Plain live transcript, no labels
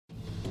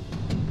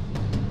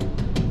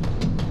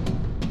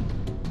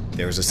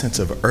There's a sense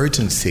of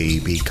urgency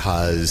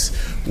because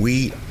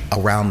we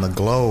around the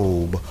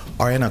globe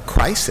are in a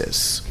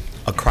crisis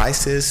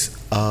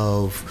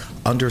of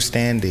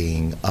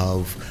understanding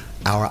of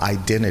our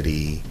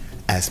identity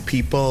as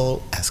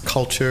people, as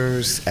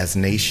cultures, as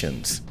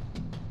nations.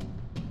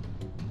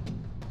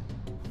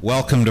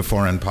 Welcome to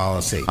Foreign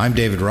Policy. I'm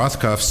David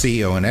Rothkopf,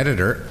 CEO and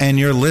editor, and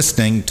you're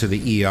listening to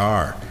the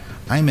ER.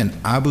 I'm in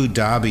Abu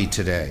Dhabi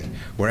today,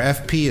 where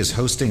FP is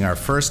hosting our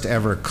first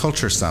ever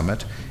Culture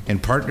Summit in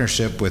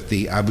partnership with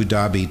the Abu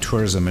Dhabi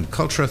Tourism and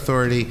Culture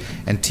Authority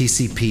and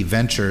TCP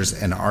Ventures,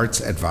 an arts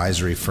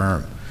advisory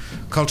firm.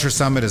 Culture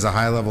Summit is a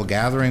high-level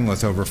gathering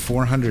with over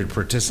 400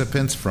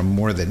 participants from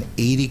more than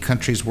 80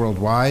 countries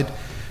worldwide.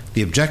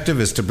 The objective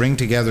is to bring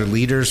together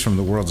leaders from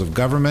the worlds of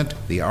government,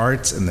 the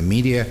arts, and the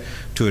media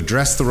to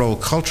address the role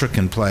culture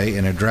can play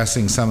in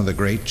addressing some of the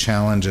great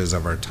challenges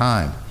of our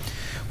time.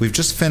 We've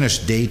just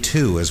finished day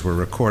 2 as we're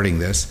recording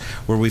this,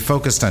 where we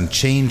focused on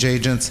change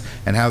agents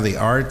and how the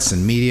arts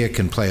and media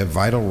can play a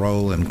vital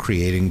role in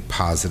creating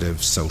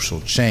positive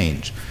social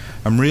change.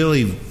 I'm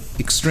really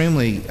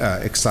extremely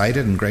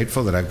excited and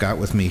grateful that I've got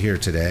with me here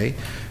today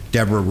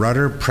Deborah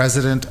Rutter,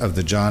 president of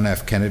the John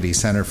F. Kennedy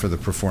Center for the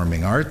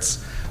Performing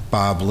Arts,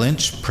 Bob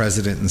Lynch,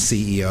 president and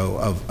CEO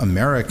of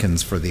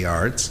Americans for the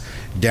Arts,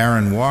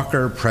 Darren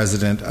Walker,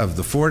 president of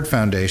the Ford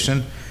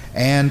Foundation,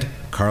 and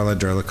Carla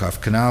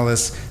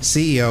Derlikoff-Canales,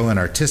 CEO and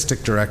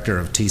artistic director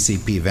of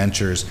TCP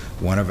Ventures,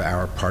 one of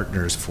our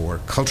partners for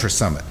Culture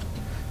Summit.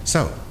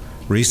 So,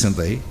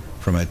 recently,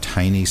 from a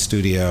tiny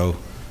studio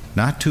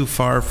not too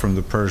far from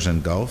the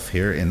Persian Gulf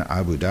here in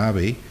Abu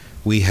Dhabi,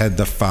 we had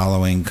the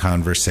following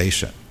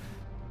conversation.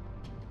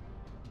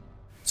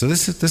 So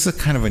this is a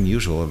kind of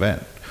unusual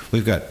event.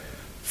 We've got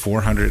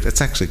 400,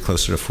 it's actually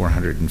closer to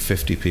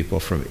 450 people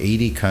from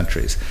 80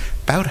 countries.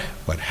 About,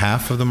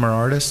 half of them are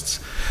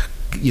artists,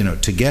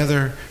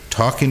 together,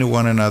 talking to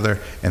one another,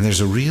 and there's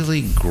a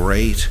really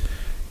great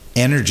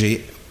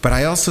energy, but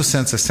I also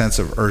sense a sense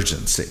of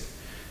urgency.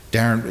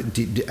 Darren,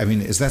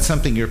 is that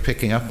something you're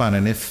picking up on,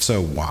 and if so,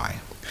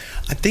 why?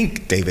 I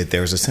think, David,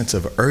 there's a sense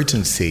of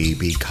urgency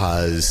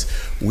because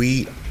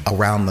we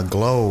around the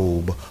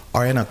globe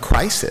are in a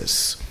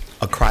crisis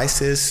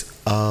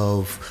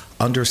of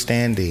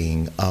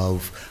understanding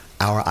of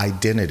our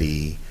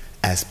identity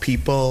as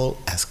people,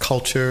 as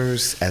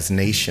cultures, as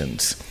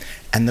nations.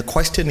 And the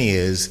question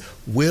is,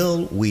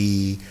 will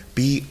we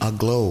be a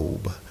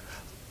globe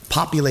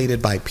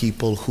populated by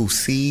people who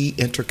see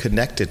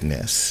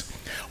interconnectedness,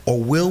 or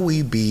will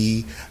we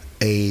be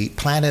a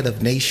planet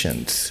of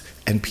nations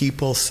and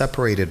people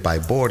separated by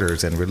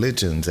borders and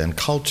religions and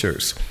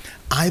cultures?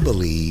 I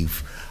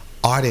believe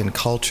art and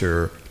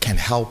culture can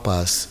help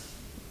us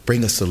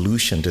bring a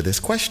solution to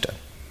this question.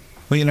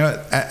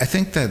 Well, I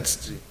think that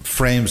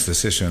frames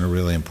this issue in a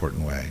really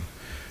important way,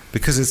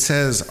 because it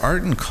says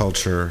art and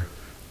culture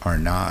are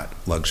not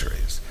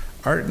luxuries.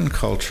 Art and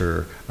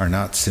culture are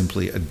not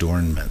simply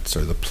adornments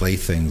or the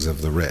playthings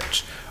of the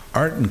rich.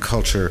 Art and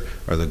culture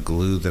are the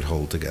glue that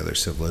hold together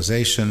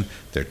civilization.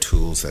 They're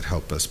tools that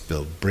help us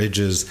build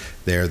bridges.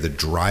 They're the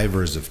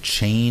drivers of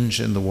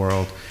change in the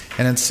world.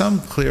 And in some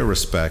clear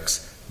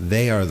respects,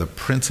 they are the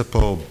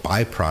principal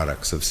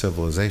byproducts of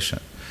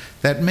civilization.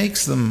 That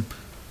makes them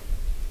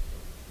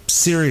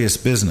serious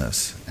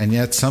business. And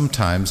yet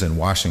sometimes in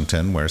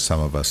Washington, where some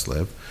of us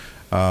live,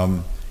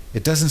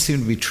 it doesn't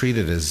seem to be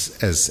treated as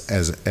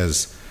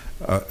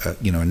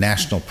a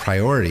national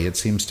priority. It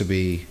seems to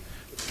be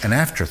an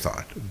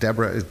afterthought.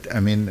 Deborah,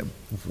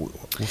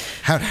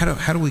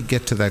 how do we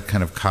get to that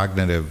kind of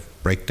cognitive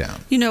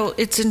breakdown?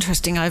 It's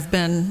interesting. I've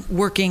been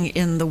working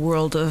in the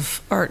world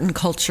of art and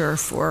culture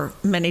for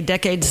many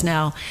decades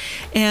now,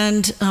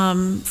 and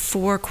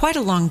for quite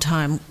a long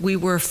time, we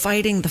were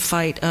fighting the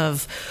fight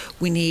of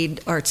we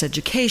need arts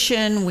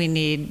education, we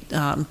need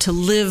to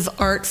live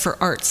art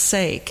for art's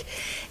sake.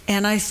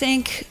 And I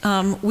think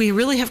we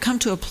really have come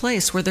to a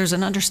place where there's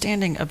an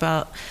understanding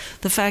about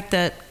the fact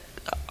that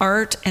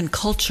art and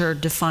culture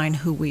define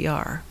who we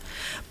are.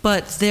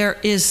 But there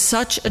is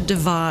such a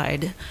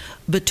divide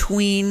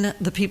between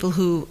the people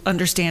who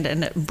understand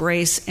and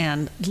embrace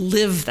and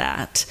live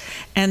that,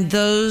 and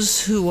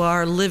those who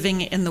are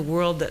living in the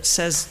world that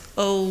says,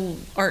 oh,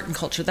 art and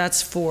culture,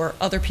 that's for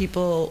other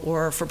people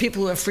or for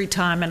people who have free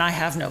time, and I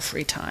have no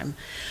free time.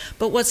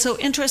 But what's so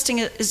interesting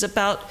is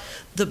about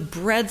the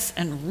breadth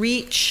and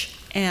reach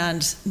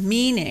and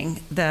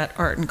meaning that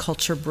art and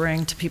culture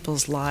bring to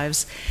people's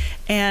lives,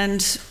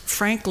 and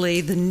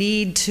frankly, the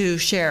need to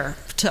share,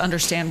 to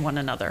understand one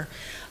another.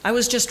 I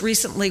was just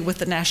recently with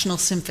the National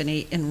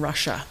Symphony in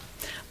Russia.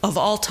 Of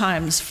all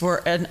times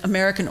for an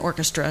American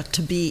orchestra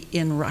to be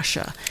in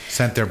Russia.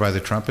 Sent there by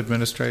the Trump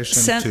administration?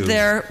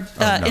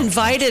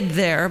 Invited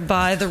there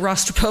by the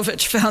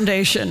Rostropovich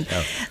Foundation.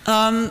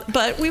 Oh.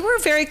 But we were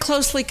very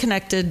closely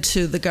connected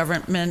to the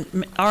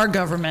government, our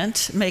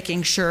government,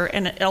 making sure,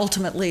 and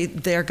ultimately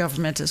their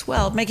government as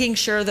well, making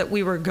sure that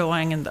we were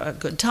going in a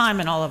good time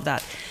and all of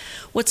that.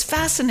 What's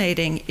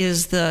fascinating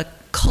is the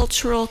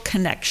cultural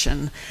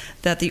connection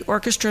that the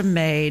orchestra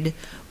made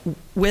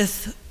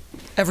with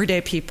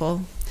everyday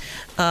people,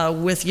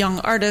 with young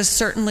artists,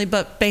 certainly,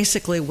 but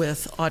basically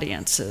with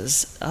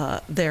audiences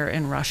there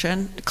in Russia.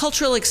 And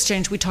cultural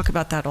exchange, we talk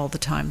about that all the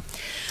time.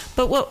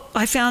 But what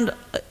I found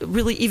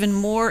really even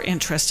more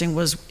interesting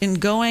was in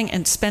going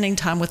and spending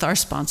time with our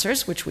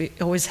sponsors, which we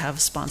always have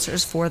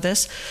sponsors for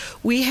this.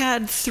 We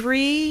had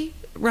three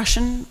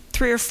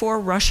or four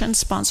Russian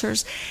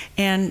sponsors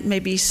and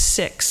maybe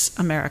 6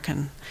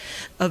 American.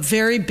 A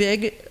very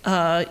big,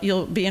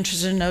 you'll be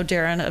interested to know,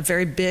 Darren, a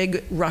very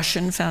big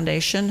Russian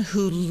foundation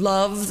who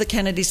love the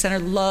Kennedy Center,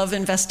 love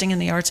investing in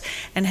the arts,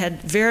 and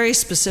had very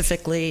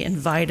specifically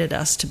invited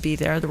us to be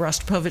there, the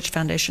Rostropovich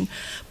Foundation,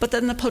 but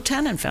then the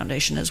Potanin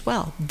Foundation as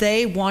well.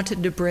 They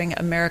wanted to bring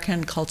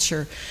American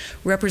culture,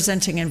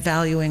 representing and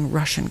valuing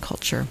Russian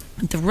culture.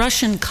 The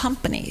Russian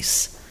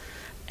companies,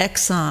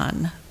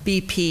 Exxon,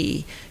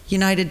 BP,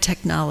 United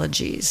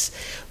Technologies,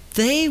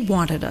 they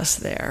wanted us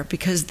there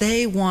because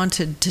they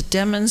wanted to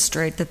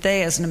demonstrate that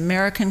they, as an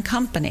American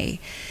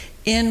company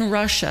in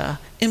Russia,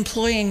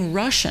 employing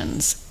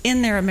Russians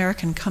in their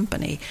American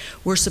company,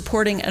 were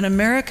supporting an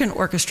American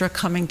orchestra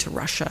coming to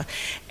Russia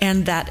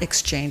and that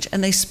exchange.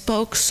 And they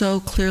spoke so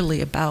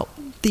clearly about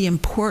the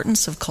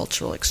importance of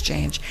cultural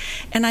exchange.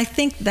 And I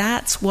think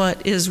that's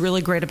what is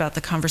really great about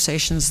the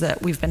conversations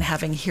that we've been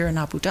having here in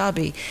Abu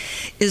Dhabi,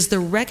 is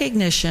the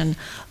recognition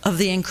of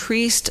the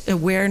increased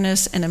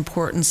awareness and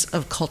importance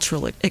of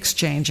cultural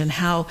exchange and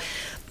how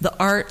the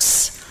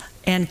arts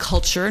and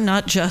culture,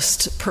 not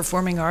just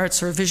performing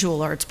arts or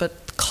visual arts, but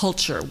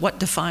culture, what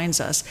defines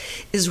us,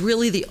 is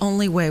really the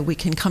only way we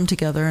can come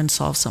together and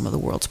solve some of the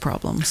world's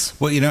problems.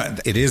 Well,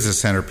 it is a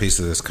centerpiece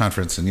of this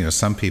conference, and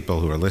some people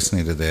who are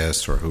listening to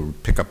this or who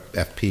pick up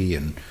FP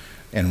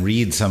and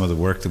read some of the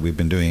work that we've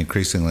been doing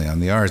increasingly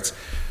on the arts,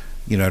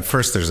 at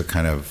first there's a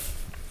kind of,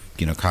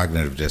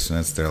 cognitive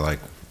dissonance. They're like,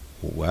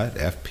 what?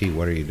 FP,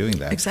 what are you doing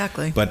that?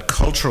 Exactly. But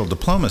cultural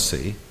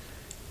diplomacy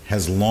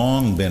has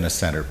long been a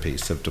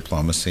centerpiece of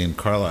diplomacy. And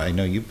Carla, I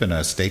know you've been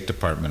a State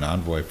Department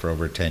envoy for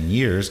over 10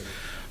 years.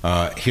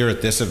 Here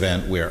at this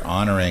event, we're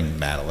honoring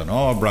Madeleine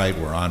Albright,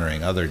 we're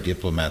honoring other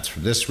diplomats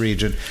from this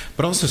region,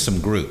 but also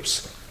some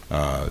groups.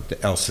 The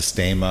El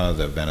Sistema,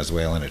 the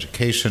Venezuelan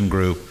Education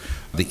Group,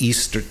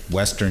 the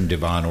Western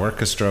Divan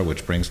Orchestra,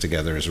 which brings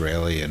together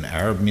Israeli and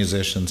Arab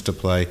musicians to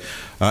play,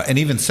 and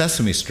even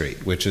Sesame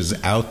Street, which is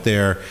out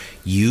there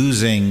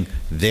using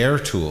their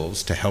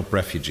tools to help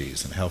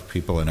refugees and help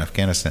people in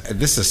Afghanistan.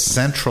 This is a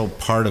central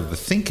part of the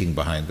thinking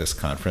behind this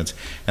conference,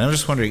 and I'm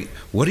just wondering,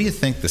 what do you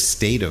think the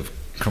state of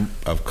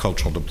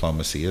cultural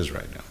diplomacy is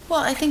right now? Well,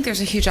 I think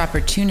there's a huge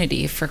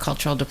opportunity for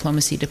cultural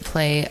diplomacy to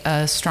play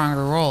a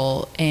stronger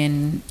role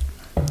in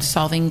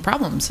solving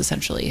problems,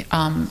 essentially.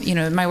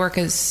 My work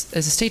as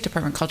a State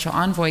Department cultural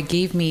envoy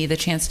gave me the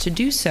chance to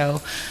do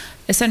so,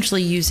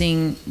 essentially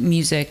using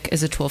music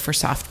as a tool for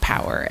soft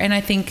power. And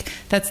I think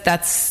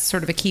that's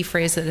sort of a key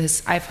phrase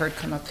that I've heard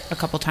come up a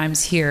couple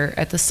times here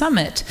at the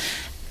summit.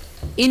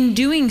 In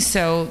doing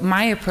so,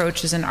 my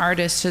approach as an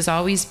artist has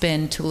always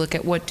been to look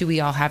at what do we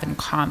all have in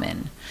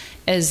common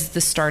as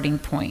the starting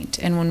point.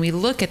 And when we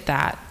look at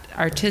that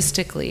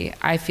artistically,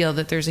 I feel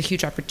that there's a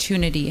huge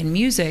opportunity in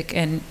music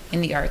and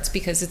in the arts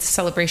because it's a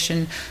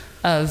celebration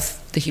of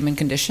the human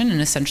condition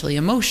and essentially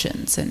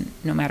emotions. And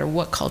no matter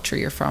what culture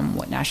you're from,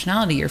 what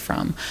nationality you're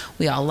from,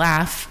 we all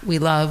laugh, we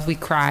love, we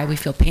cry, we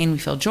feel pain, we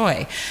feel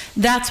joy.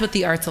 That's what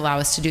the arts allow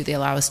us to do. They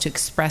allow us to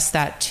express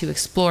that, to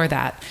explore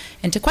that,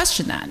 and to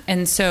question that.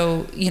 And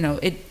so,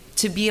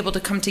 to be able to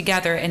come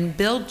together and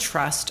build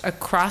trust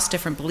across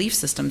different belief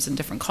systems and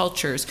different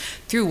cultures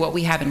through what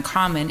we have in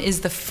common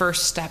is the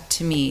first step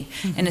to me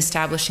in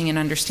establishing an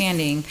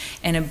understanding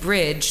and a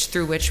bridge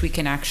through which we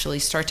can actually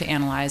start to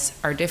analyze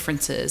our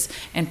differences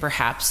and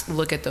perhaps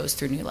look at those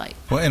through new light.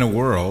 Well, in a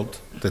world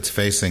that's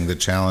facing the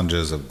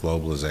challenges of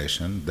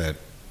globalization that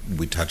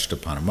we touched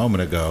upon a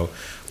moment ago,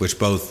 which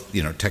both,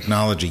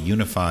 technology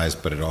unifies,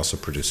 but it also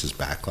produces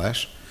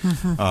backlash.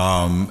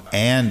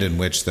 And in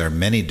which there are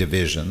many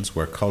divisions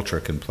where culture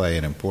can play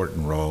an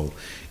important role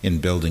in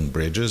building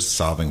bridges,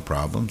 solving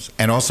problems.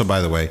 And also, by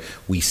the way,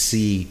 we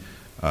see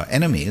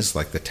enemies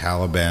like the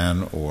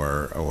Taliban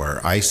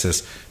or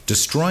ISIS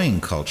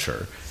destroying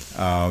culture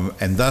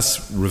and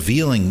thus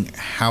revealing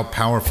how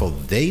powerful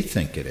they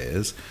think it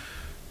is.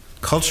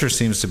 Culture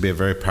seems to be a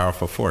very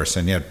powerful force.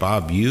 And yet,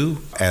 Bob, you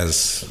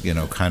as,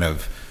 kind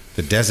of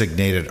the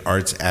designated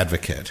arts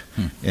advocate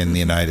in the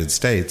United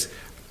States,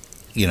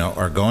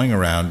 are going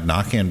around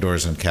knocking on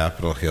doors on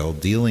Capitol Hill,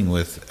 dealing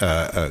with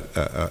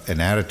an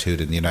attitude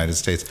in the United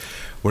States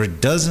where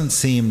it doesn't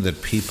seem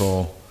that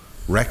people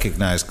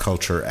recognize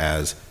culture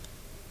as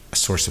a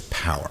source of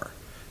power.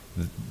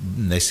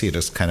 They see it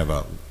as kind of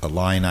a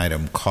line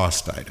item,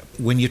 cost item.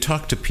 When you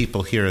talk to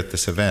people here at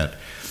this event,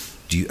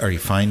 are you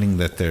finding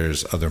that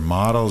there's other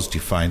models? Do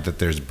you find that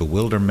there's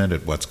bewilderment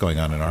at what's going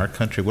on in our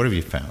country? What have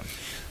you found?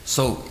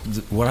 So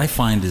what I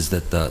find is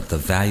that the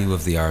value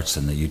of the arts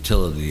and the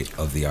utility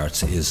of the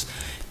arts is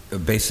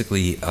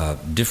basically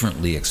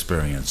differently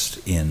experienced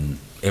in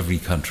every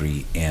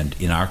country, and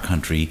in our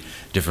country,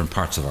 different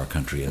parts of our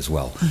country as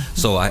well.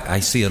 So I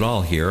see it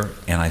all here,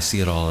 and I see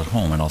it all at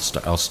home, and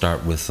I'll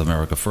start with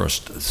America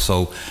first.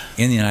 So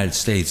in the United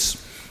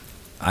States,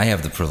 I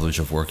have the privilege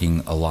of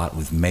working a lot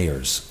with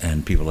mayors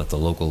and people at the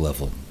local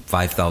level.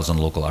 5,000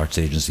 local arts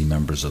agency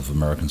members of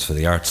Americans for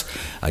the Arts.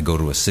 I go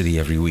to a city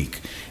every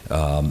week,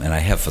 and I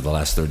have for the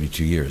last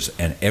 32 years.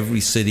 And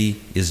every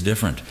city is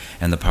different,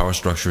 and the power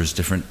structure is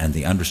different, and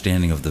the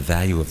understanding of the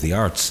value of the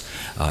arts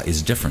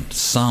is different.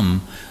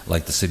 Some,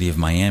 like the city of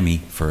Miami,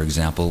 for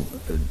example,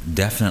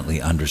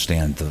 definitely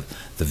understand the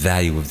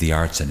value of the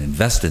arts and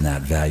invest in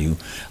that value,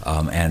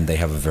 and they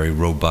have a very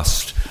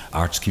robust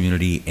arts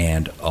community,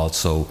 and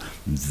also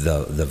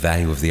the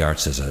value of the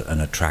arts as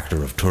an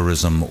attractor of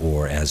tourism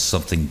or as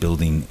something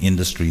building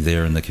industry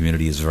there in the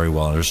community is very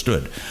well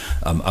understood.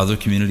 Other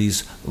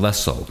communities, less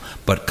so.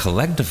 But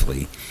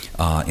collectively,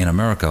 in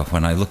America,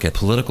 when I look at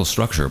political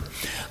structure,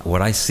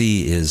 what I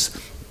see is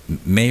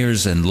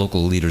mayors and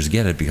local leaders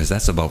get it because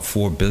that's about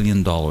 $4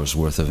 billion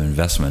worth of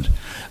investment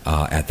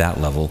at that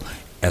level,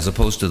 as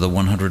opposed to the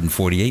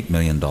 $148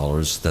 million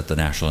that the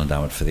National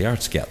Endowment for the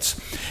Arts gets.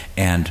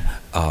 And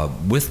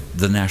with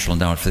the National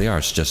Endowment for the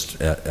Arts, just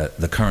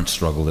the current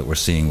struggle that we're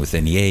seeing with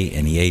NEA,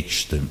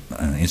 NEH, the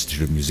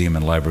Institute of Museum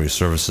and Library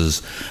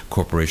Services,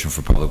 Corporation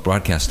for Public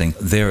Broadcasting,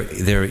 there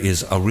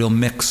is a real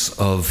mix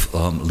of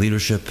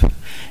leadership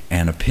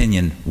and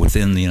opinion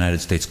within the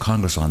United States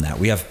Congress on that.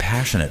 We have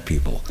passionate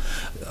people.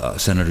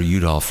 Senator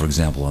Udall, for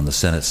example, on the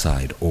Senate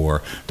side,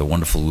 or the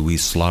wonderful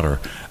Louise Slaughter.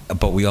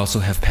 But we also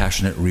have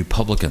passionate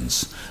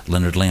Republicans.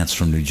 Leonard Lance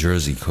from New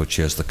Jersey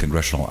co-chairs the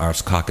Congressional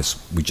Arts Caucus.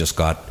 We just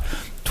got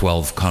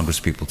 12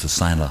 Congresspeople to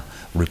sign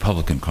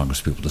Republican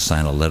Congresspeople to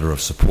sign a letter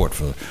of support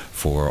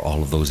for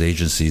all of those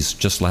agencies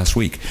just last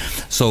week.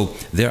 So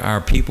there are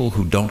people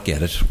who don't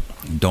get it,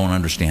 don't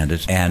understand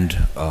it, and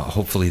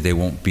hopefully they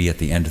won't be at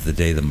the end of the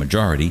day the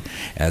majority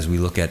as we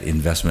look at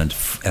investment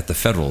at the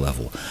federal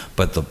level.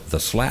 But the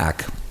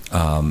slack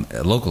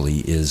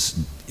locally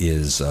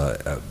is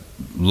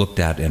looked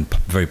at and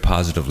very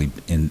positively,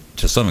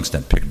 to some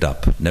extent, picked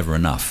up, never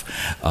enough,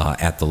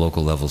 at the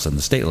local levels and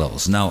the state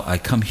levels. Now, I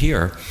come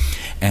here,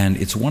 and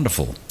it's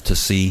wonderful to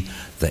see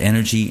the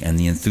energy and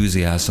the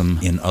enthusiasm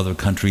in other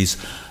countries,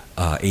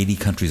 80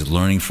 countries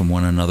learning from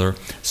one another,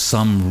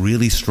 some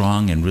really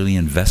strong and really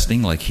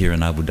investing, like here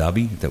in Abu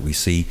Dhabi, that we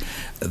see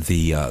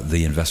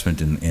the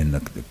investment in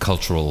the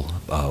cultural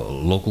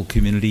local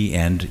community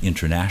and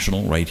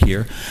international right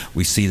here.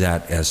 We see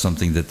that as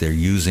something that they're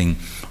using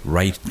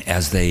right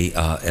as they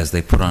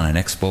put on an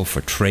expo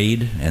for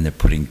trade, and they're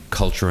putting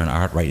culture and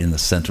art right in the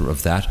center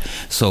of that.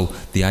 So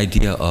the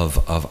idea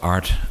of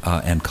art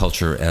and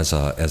culture as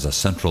a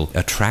central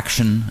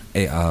attraction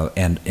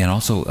and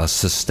also a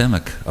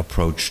systemic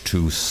approach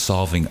to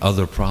solving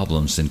other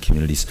problems in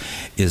communities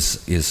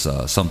is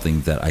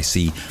something that I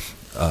see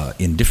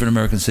in different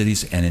American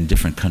cities and in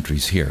different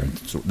countries here. And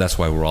so that's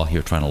why we're all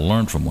here trying to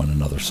learn from one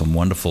another. Some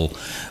wonderful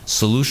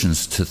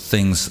solutions to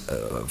things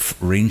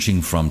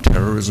ranging from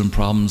terrorism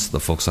problems, the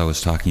folks I was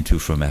talking to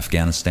from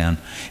Afghanistan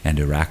and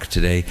Iraq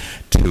today,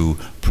 to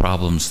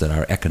problems that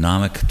are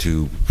economic,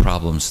 to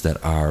problems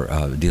that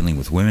are dealing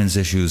with women's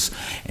issues.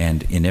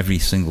 And in every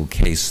single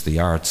case, the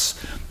arts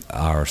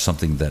are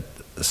something that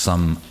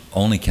some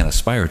only can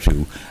aspire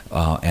to,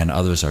 and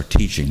others are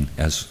teaching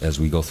as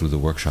we go through the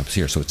workshops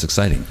here. So it's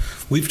exciting.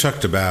 We've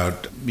talked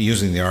about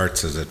using the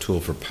arts as a tool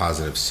for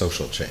positive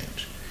social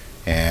change.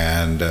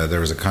 And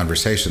there was a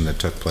conversation that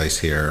took place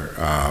here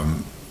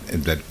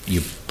that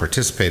you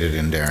participated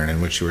in, Darren,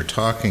 in which you were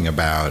talking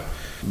about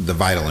the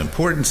vital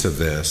importance of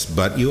this,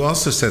 but you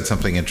also said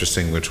something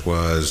interesting, which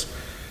was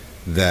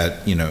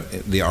that,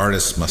 the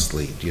artists must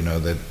lead,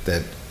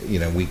 that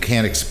we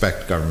can't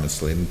expect governments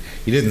to lead. And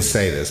you didn't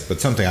say this, but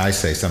something I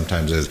say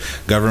sometimes is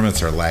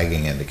governments are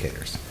lagging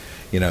indicators.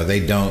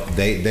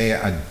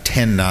 They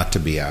tend not to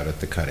be out at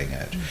the cutting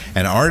edge.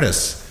 And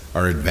artists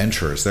are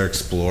adventurers, they're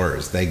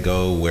explorers. They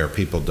go where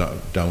people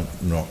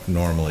don't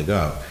normally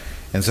go.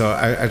 And so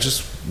I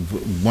just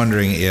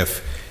wondering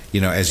if,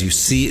 as you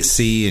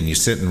see and you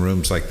sit in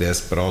rooms like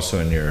this, but also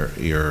in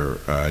your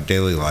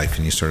daily life,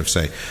 and you sort of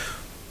say,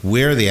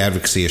 where are the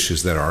advocacy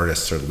issues that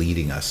artists are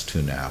leading us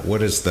to now?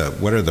 What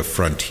are the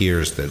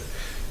frontiers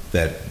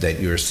that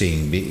you're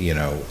seeing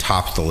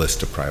top the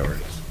list of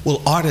priorities?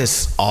 Well,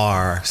 artists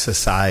are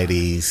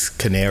society's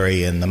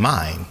canary in the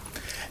mine.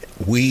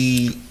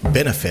 We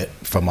benefit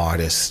from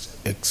artists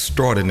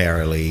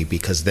extraordinarily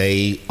because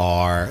they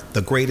are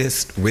the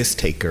greatest risk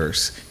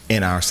takers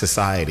in our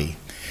society.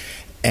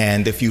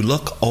 And if you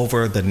look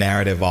over the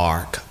narrative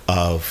arc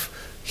of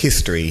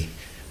history,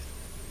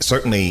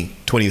 certainly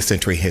 20th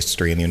century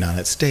history in the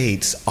United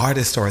States,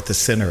 artists are at the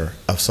center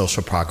of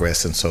social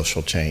progress and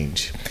social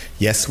change.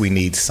 Yes, we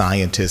need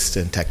scientists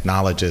and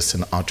technologists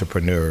and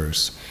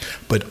entrepreneurs,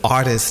 but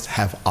artists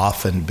have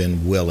often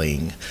been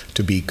willing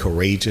to be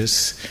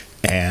courageous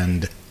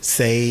and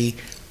say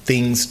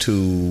things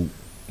to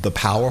the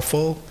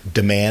powerful,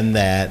 demand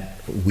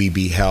that we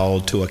be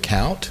held to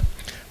account,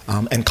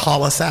 and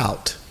call us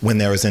out when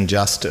there is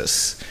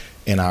injustice.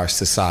 in our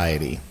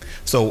society.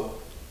 So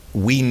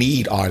we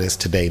need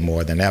artists today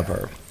more than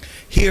ever.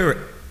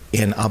 Here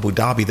in Abu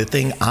Dhabi, the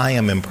thing I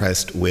am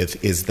impressed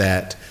with is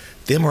that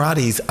the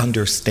Emiratis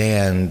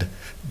understand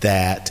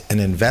that an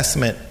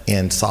investment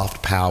in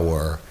soft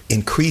power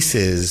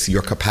increases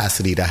your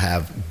capacity to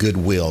have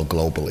goodwill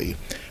globally.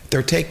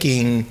 They're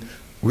taking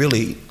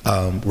really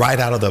right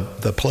out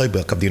of the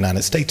playbook of the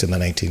United States in the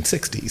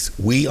 1960s.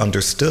 We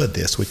understood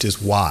this, which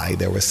is why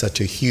there was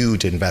such a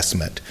huge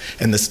investment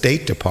in the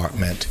State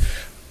Department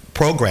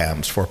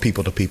programs for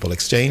people-to-people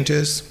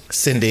exchanges,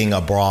 sending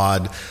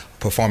abroad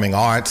performing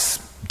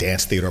arts,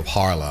 Dance Theater of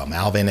Harlem,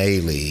 Alvin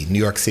Ailey, New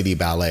York City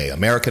Ballet,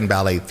 American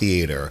Ballet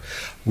Theater,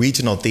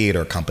 regional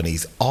theater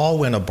companies all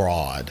went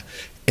abroad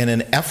in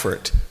an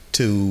effort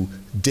to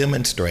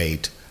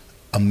demonstrate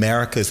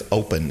America's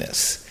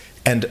openness.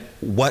 And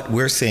what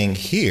we're seeing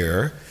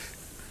here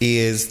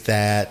is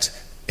that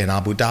in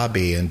Abu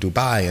Dhabi and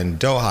Dubai and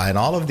Doha and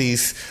all of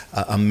these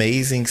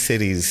amazing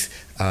cities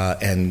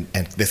and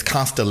this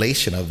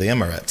constellation of the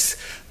Emirates,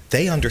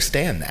 they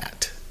understand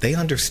that. They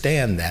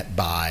understand that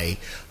by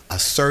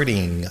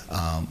asserting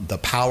the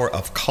power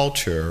of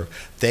culture,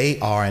 they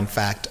are in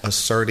fact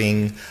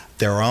asserting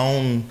their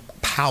own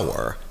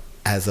power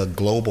as a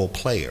global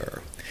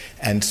player.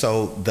 And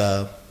so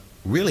the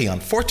really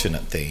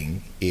unfortunate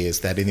thing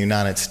is that in the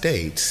United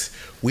States,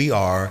 we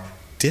are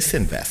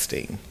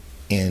disinvesting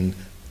in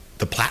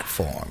the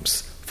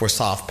platforms for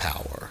soft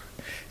power.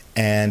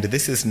 And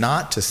this is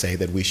not to say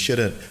that we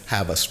shouldn't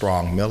have a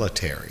strong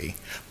military,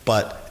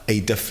 but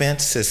a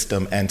defense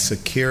system and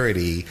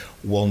security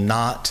will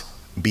not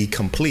be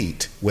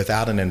complete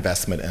without an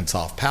investment in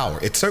soft power.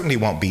 It certainly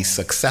won't be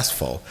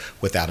successful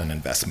without an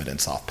investment in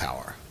soft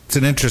power. It's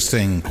an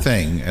interesting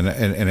thing, and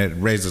it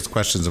raises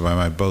questions in my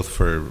mind, both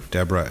for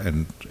Deborah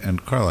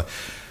and Carla,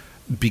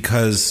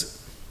 because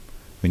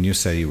when you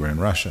say you were in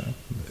Russia,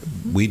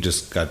 we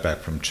just got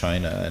back from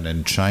China, and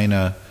in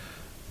China,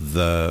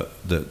 probably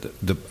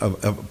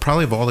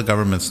of all the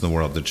governments in the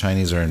world, the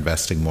Chinese are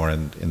investing more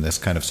in this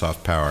kind of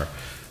soft power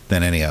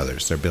than any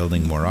others. They're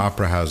building more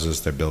opera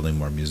houses, they're building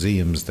more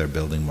museums, they're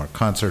building more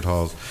concert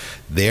halls.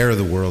 They're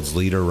the world's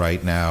leader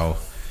right now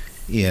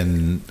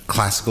in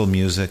classical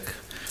music,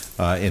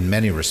 in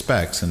many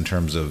respects, in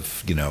terms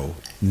of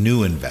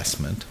new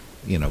investment,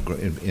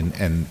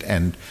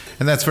 and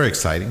that's very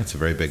exciting. It's a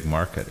very big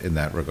market in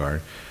that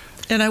regard.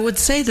 And I would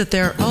say that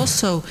they're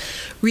also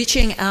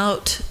reaching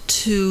out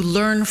to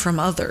learn from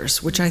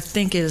others, which I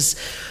think is,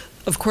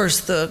 of course,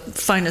 the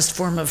finest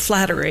form of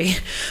flattery,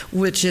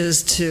 which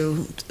is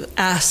to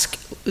ask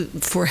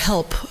for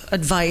help,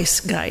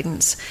 advice,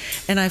 guidance.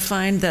 And I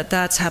find that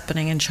that's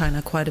happening in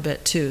China quite a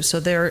bit too. So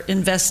they're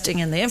investing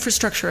in the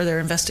infrastructure, they're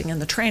investing in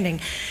the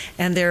training,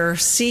 and they're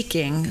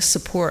seeking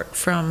support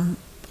from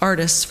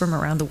artists from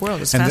around the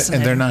world. It's fascinating.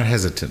 And they're not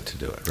hesitant to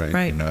do it, right?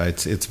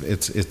 Right.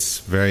 It's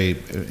very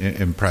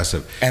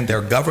impressive. And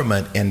their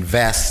government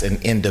invests in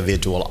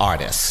individual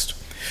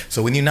artists.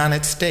 So in the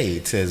United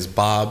States, as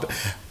Bob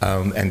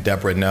and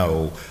Deborah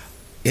know,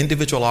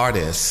 individual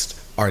artists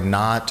are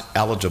not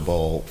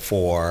eligible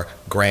for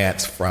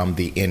grants from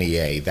the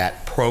NEA.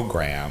 That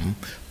program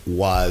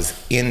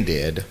was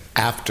ended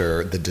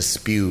after the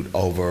dispute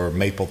over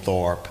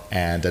Mapplethorpe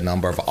and a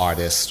number of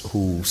artists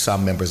who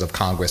some members of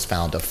Congress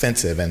found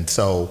offensive. And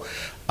so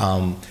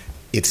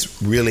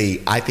it's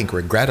really, I think,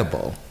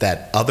 regrettable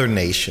that other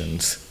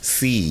nations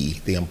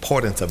see the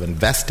importance of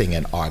investing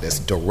in artists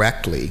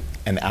directly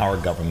and our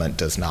government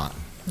does not.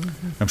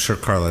 Mm-hmm. I'm sure,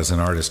 Carla, as an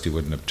artist, you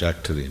wouldn't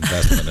object to the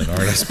investment in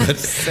artists, but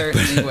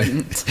certainly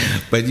wouldn't.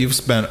 But you've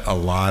spent a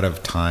lot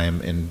of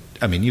time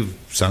you've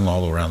sung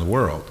all around the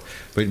world.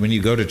 But when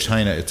you go to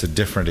China, it's a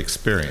different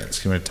experience.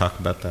 Can you want to talk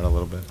about that a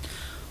little bit?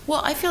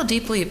 Well, I feel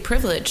deeply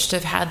privileged to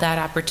have had that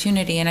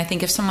opportunity. And I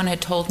think if someone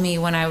had told me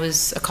when I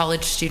was a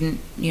college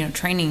student,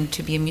 training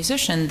to be a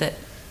musician, that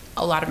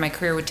a lot of my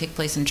career would take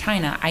place in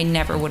China, I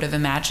never would have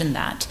imagined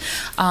that.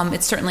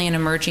 It's certainly an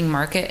emerging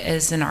market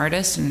as an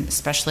artist, and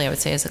especially I would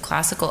say as a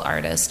classical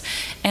artist.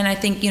 And I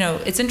think,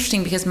 it's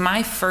interesting because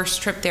my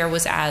first trip there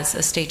was as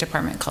a State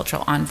Department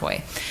cultural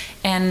envoy.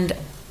 And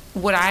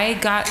what I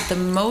got the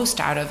most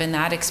out of in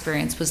that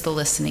experience was the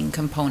listening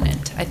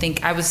component. I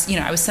think I was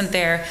sent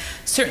there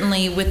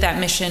certainly with that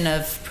mission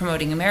of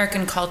promoting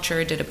American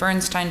culture, did a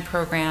Bernstein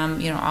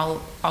program,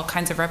 all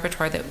kinds of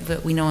repertoire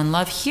that we know and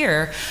love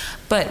here.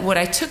 But what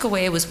I took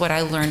away was what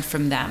I learned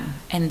from them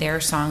and their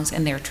songs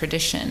and their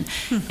tradition.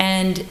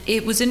 And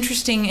it was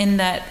interesting in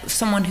that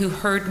someone who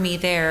heard me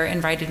there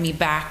invited me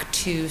back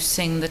to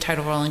sing the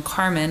title role in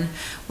Carmen,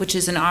 which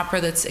is an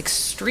opera that's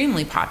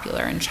extremely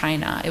popular in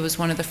China. It was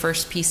one of the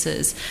first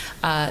pieces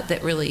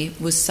that really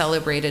was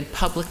celebrated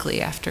publicly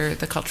after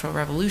the Cultural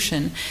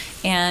Revolution.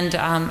 And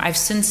I've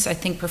since, I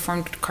think,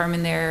 performed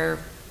Carmen there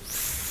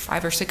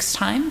 5 or 6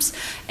 times.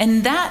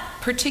 And that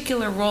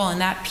particular role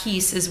and that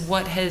piece is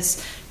what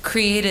has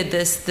created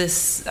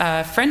this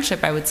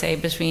friendship, I would say,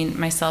 between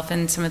myself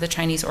and some of the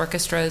Chinese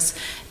orchestras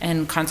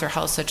and concert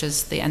halls such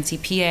as the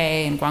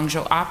NCPA and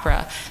Guangzhou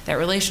Opera, that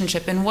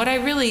relationship. And what I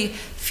really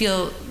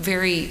feel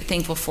very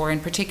thankful for in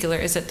particular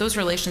is that those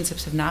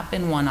relationships have not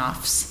been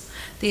one-offs.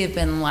 They have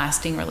been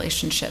lasting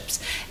relationships.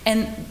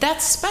 And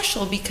that's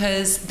special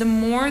because the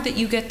more that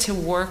you get to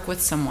work with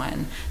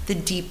someone, the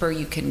deeper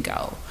you can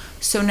go.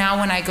 So now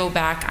when I go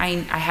back, I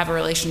have a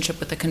relationship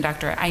with the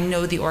conductor. I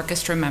know the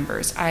orchestra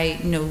members. I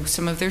know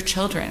some of their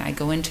children. I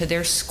go into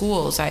their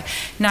schools. I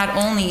not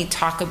only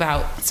talk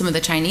about some of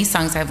the Chinese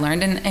songs I've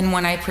learned, and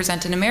when I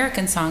present an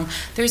American song,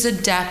 there's a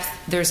depth,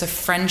 there's a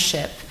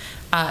friendship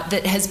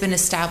that has been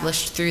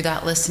established through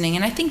that listening.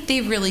 And I think they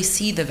really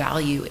see the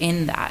value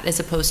in that as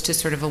opposed to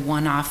sort of a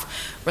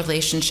one-off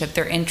relationship.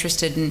 They're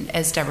interested in,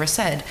 as Deborah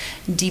said,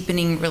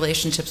 deepening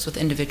relationships with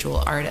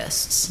individual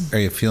artists. Are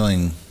you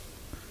feeling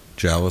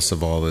jealous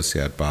of all this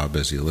yet, Bob,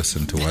 as you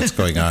listen to what's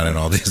going on in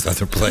all these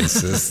other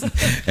places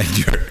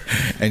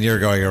and you're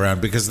going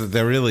around? Because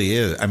there really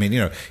is. I mean,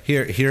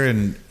 here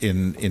in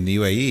the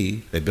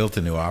UAE, they built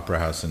a new opera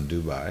house in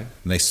Dubai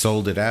and they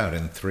sold it out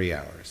in 3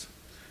 hours.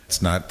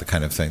 It's not the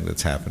kind of thing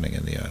that's happening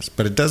in the U.S.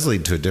 But it does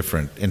lead to a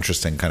different,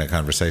 interesting kind of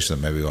conversation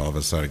that maybe all of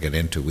us ought to get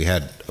into. We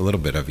had a little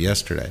bit of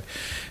yesterday.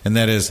 And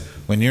that is,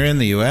 when you're in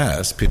the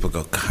U.S., people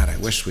go, God, I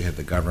wish we had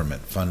the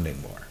government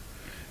funding more.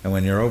 And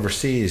when you're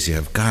overseas, you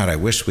have, God, I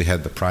wish we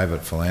had the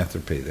private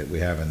philanthropy that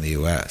we have in the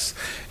U.S.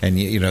 And,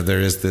 there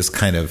is this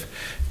kind of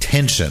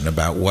tension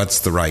about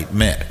what's the right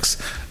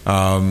mix.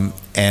 And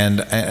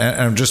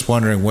I'm just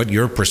wondering what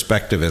your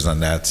perspective is on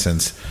that,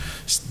 since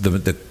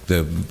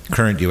the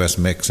current U.S.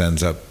 mix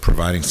ends up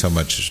providing so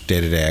much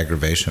day-to-day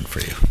aggravation for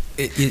you.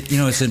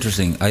 It's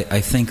interesting. I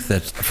think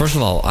that, first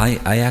of all,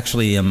 I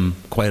actually am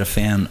quite a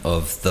fan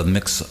of the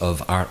mix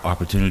of art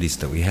opportunities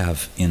that we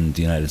have in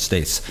the United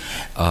States.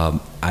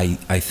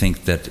 I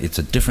think that it's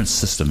a different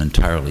system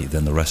entirely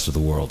than the rest of the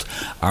world.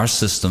 Our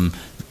system,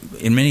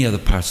 in many other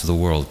parts of the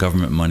world,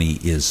 government money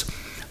is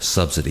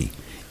subsidy.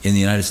 In the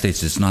United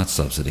States, it's not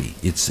subsidy,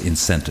 it's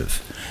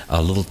incentive.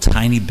 A little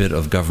tiny bit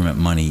of government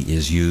money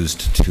is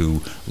used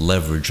to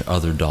leverage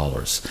other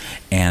dollars.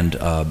 And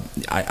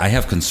I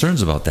have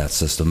concerns about that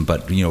system,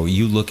 but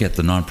you look at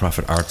the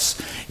nonprofit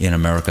arts in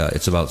America,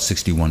 it's about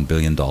 $61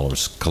 billion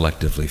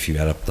collectively if you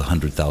add up the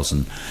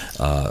 100,000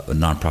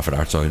 nonprofit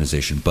arts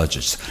organization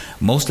budgets.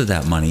 Most of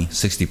that money,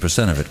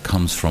 60% of it,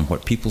 comes from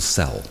what people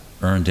sell,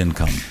 earned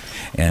income.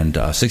 And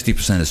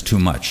 60% is too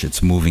much.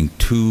 It's moving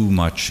too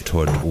much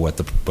toward what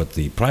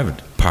the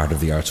private part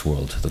of the arts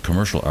world, the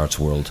commercial arts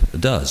world,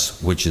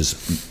 does, which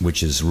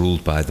is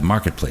ruled by the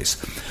marketplace.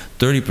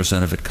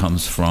 30% of it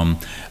comes from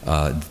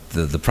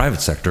the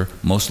private sector,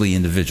 mostly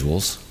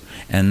individuals,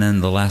 and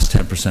then the last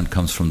 10%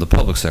 comes from the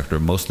public sector,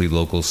 mostly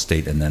local,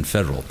 state, and then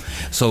federal.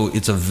 So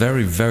it's a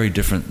very, very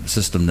different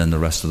system than the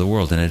rest of the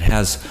world, and it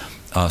has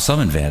some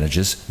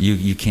advantages.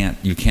 You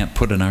can't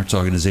put an arts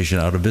organization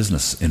out of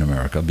business in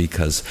America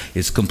because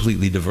it's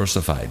completely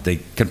diversified. They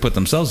can put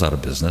themselves out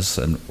of business,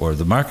 or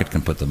the market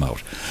can put them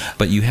out.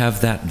 But you have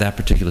that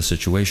particular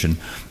situation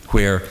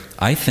where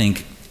I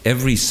think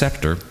every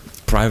sector,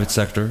 private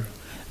sector,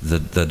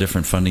 the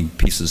different funding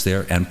pieces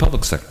there, and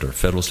public sector,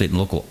 federal, state, and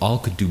local, all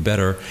could do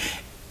better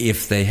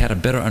if they had a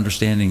better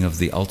understanding of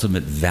the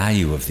ultimate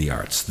value of the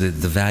arts. The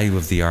value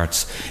of the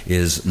arts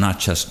is not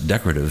just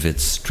decorative,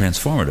 it's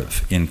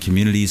transformative in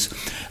communities,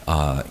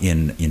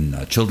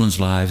 in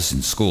children's lives,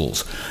 in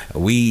schools.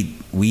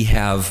 We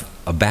have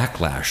a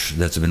backlash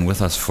that's been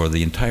with us for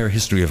the entire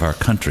history of our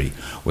country,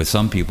 with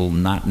some people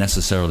not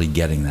necessarily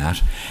getting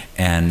that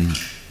and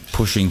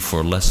pushing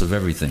for less of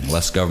everything,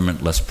 less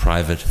government, less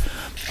private,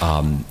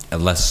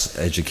 less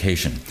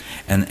education.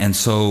 And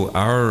so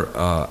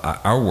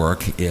our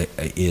work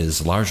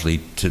is largely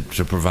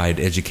to provide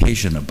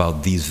education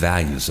about these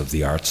values of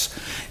the arts.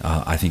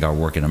 I think our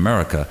work in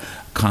America,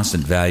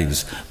 constant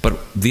values. But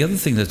the other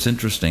thing that's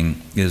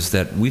interesting is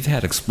that we've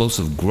had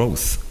explosive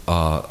growth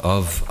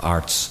of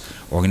arts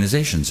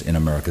organizations in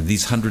America.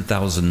 These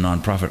 100,000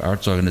 nonprofit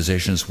arts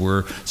organizations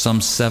were some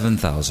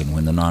 7,000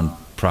 when the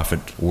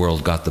nonprofit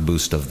world got the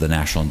boost of the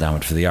National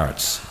Endowment for the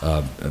Arts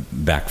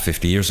back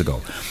 50 years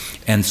ago.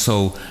 And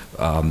so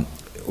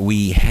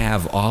we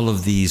have all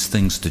of these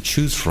things to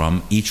choose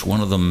from, each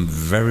one of them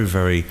very,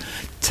 very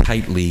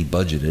tightly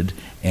budgeted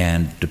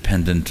and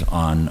dependent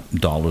on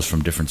dollars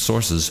from different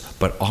sources,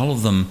 but all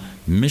of them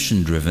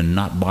mission-driven,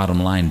 not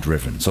bottom-line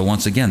driven. So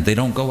once again, they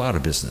don't go out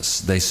of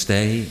business. They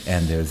stay,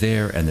 and they're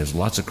there, and there's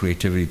lots of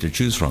creativity to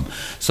choose from.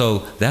 So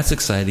that's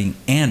exciting,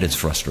 and it's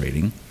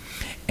frustrating.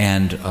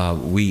 And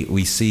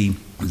we see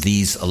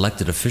these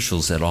elected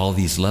officials at all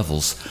these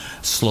levels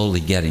slowly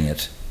getting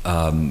it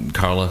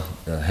Carla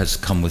has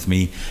come with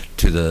me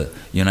to the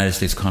United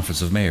States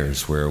Conference of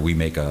Mayors, where we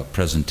make a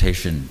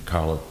presentation.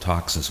 Carla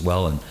talks as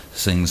well and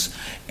sings,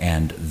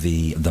 and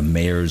the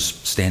mayor's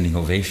standing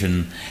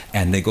ovation,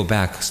 and they go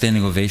back.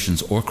 Standing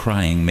ovations or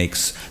crying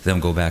makes them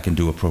go back and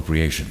do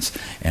appropriations,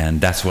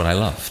 and that's what I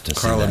love. To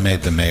Carla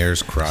made the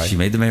mayors cry. She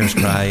made the mayors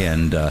cry,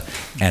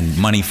 and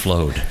money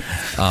flowed.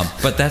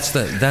 But that's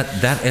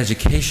that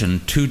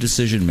education to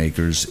decision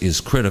makers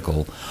is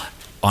critical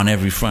on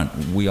every front.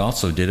 We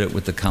also did it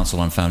with the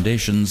Council on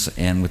Foundations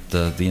and with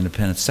the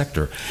independent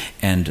sector.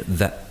 And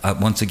that,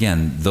 once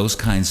again, those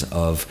kinds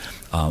of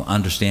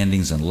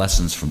understandings and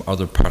lessons from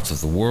other parts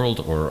of the world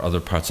or other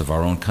parts of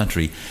our own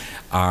country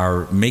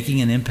are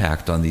making an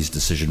impact on these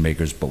decision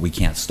makers, but we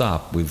can't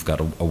stop. We've got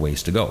a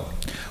ways to go.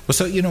 Well,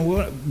 so,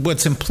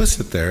 what's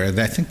implicit there, and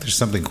I think there's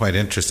something quite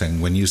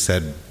interesting when you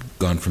said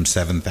gone from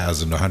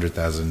 7,000 to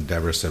 100,000.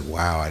 Deborah said,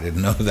 wow, I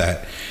didn't know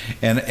that.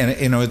 And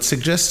it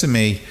suggests to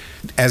me,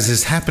 as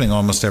is happening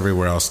almost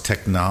everywhere else,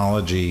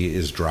 technology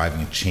is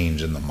driving a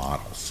change in the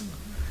models.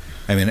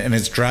 And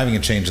it's driving a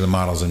change in the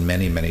models in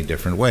many, many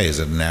different ways.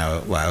 It now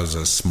allows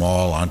a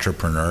small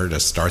entrepreneur to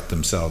start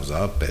themselves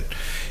up.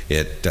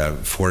 It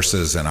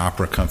forces an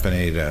opera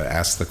company to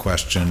ask the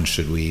question,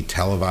 should we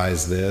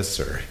televise this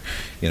or,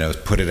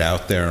 put it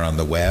out there on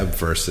the web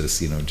versus,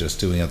 just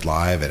doing it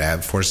live.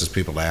 It forces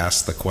people to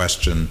ask the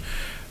question,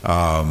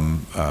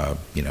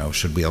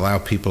 should we allow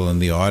people in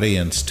the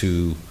audience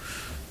to,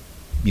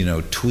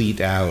 tweet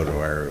out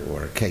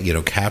or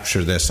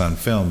capture this on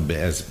film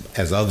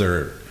as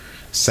other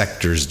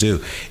sectors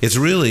do. It's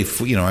really,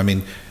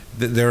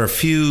 there are a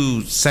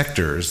few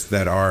sectors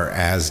that are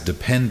as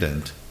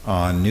dependent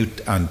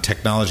on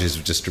technologies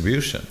of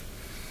distribution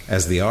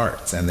as the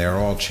arts, and they're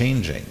all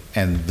changing,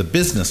 and the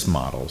business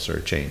models are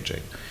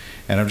changing.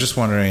 And I'm just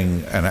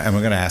wondering, and I'm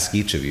going to ask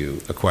each of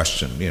you a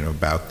question,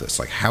 about this.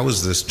 Like, how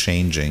is this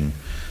changing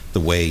the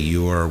way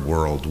your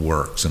world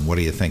works, and what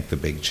do you think the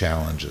big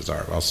challenges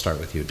are? I'll start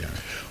with you, Darren.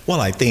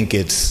 Well, I think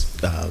it's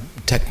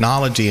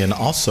technology and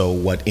also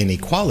what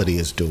inequality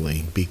is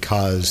doing,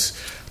 because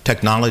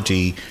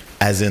technology,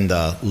 as in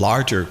the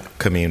larger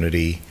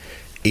community,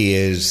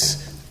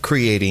 is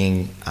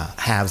creating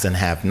haves and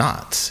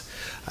have-nots.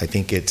 I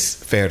think it's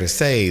fair to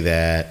say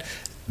that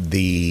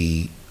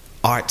the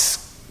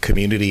arts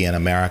community in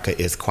America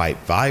is quite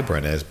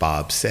vibrant, as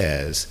Bob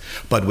says,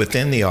 but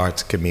within the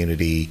arts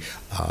community,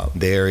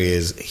 there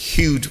is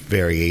huge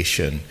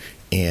variation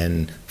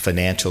in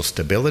financial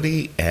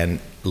stability and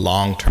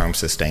long-term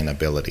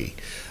sustainability.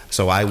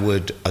 So I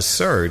would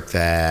assert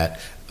that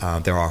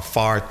there are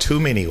far too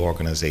many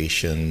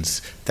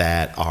organizations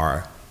that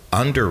are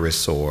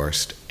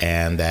under-resourced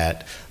and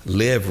that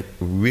live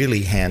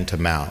really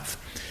hand-to-mouth.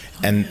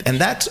 And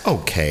that's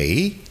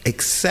okay,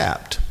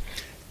 except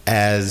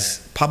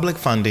as public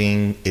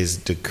funding is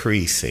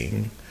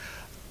decreasing,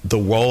 the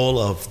role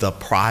of the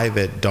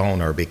private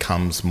donor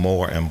becomes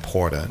more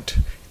important,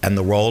 and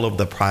the role of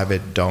the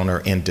private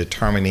donor in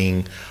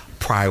determining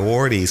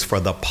priorities for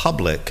the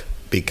public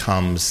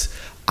becomes,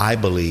 I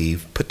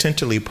believe,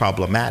 potentially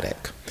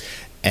problematic.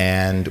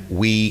 And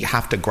we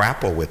have to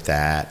grapple with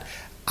that.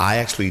 I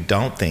actually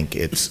don't think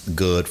it's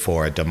good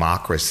for a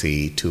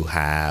democracy to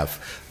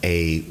have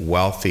a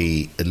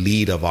wealthy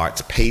elite of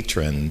arts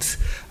patrons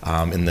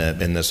in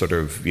the sort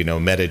of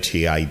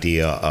Medici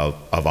idea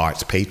of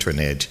arts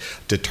patronage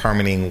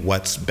determining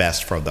what's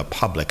best for the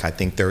public. I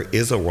think there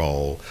is a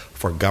role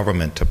for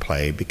government to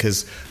play,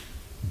 because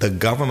the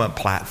government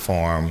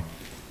platform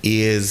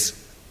is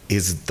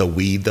the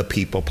we the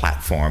people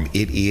platform.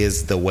 It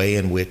is the way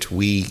in which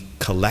we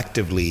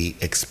collectively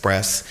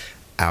express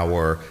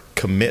our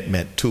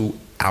commitment to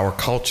our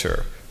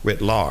culture writ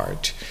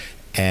large.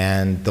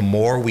 And the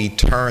more we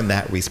turn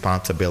that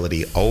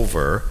responsibility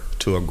over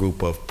to a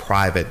group of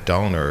private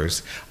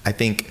donors, I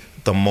think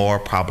the more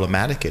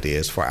problematic it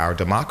is for our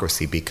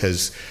democracy,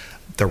 because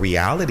the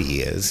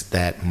reality is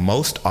that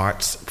most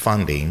arts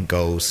funding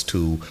goes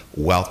to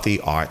wealthy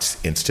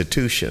arts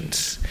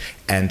institutions.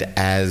 And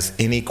as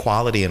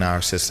inequality in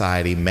our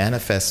society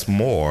manifests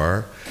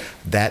more,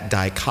 that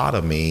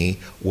dichotomy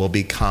will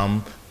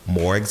become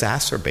more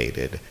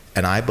exacerbated.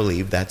 And I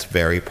believe that's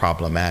very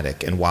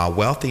problematic. And while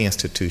wealthy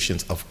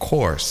institutions, of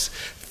course,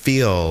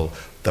 feel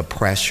the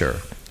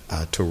pressure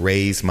to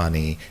raise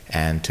money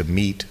and to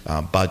meet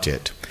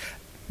budget,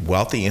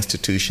 wealthy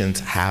institutions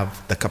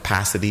have the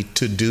capacity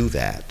to do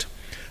that.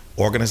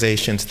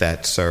 Organizations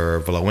that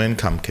serve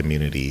low-income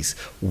communities,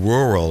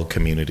 rural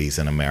communities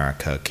in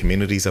America,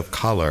 communities of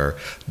color,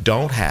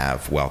 don't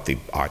have wealthy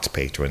arts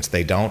patrons.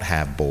 They don't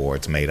have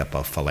boards made up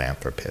of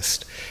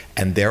philanthropists.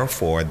 And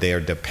therefore, their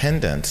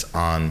dependence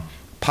on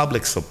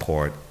public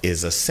support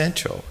is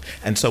essential.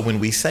 And so when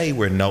we say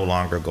we're no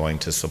longer going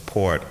to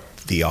support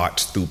the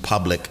arts through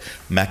public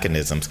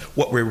mechanisms,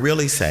 what we're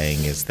really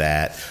saying is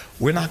that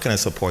we're not going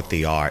to support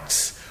the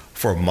arts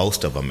for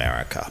most of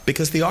America,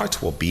 because the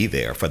arts will be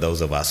there for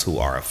those of us who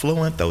are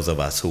affluent, those of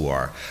us who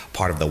are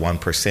part of the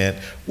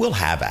 1%. We'll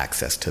have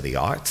access to the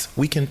arts.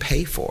 We can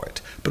pay for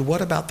it. But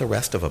what about the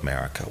rest of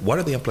America? What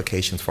are the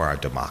implications for our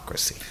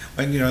democracy?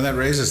 And, that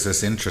raises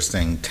this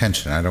interesting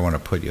tension. I don't want to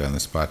put you on the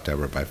spot,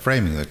 Deborah, by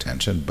framing the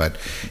tension, but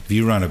if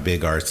you run a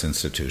big arts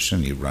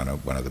institution, you run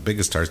one of the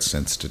biggest arts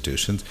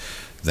institutions,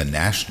 the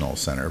National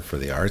Center for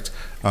the Arts,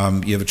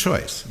 you have a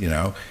choice.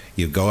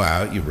 You go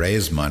out, you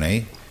raise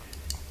money,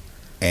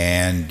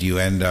 and you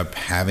end up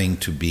having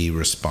to be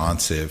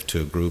responsive to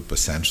a group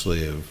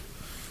essentially of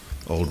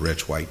old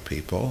rich white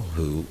people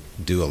who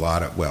do a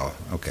lot of,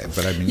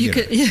 but I mean,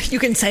 you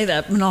can say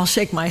that and I'll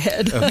shake my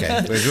head.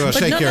 Okay, well,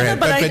 shake your head.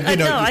 But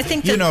I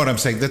think you know what I'm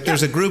saying, that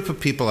there's a group of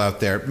people out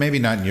there, maybe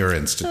not in your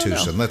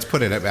institution, let's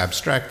put it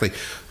abstractly,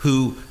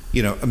 who,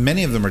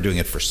 many of them are doing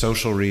it for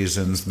social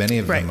reasons. Many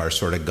of them are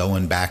sort of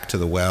going back to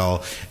the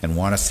well and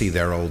want to see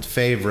their old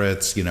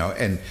favorites,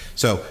 and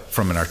so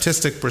from an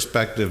artistic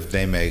perspective,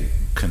 they may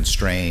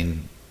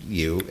constrain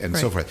you and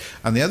so forth.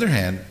 On the other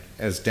hand,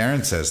 as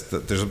Darren says,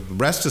 the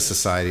rest of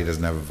society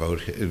doesn't have a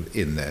vote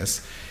in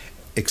this,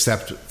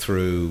 except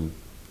through,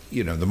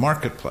 the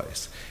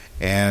marketplace,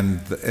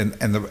 and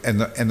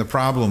the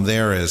problem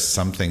there is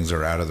some things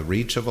are out of the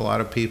reach of a lot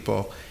of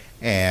people,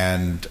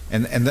 and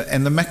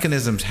the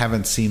mechanisms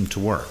haven't seemed to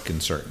work in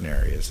certain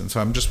areas, and so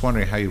I'm just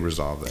wondering how you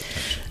resolve that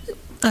tension.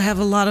 I have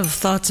a lot of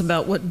thoughts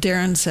about what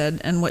Darren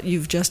said and what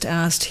you've just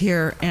asked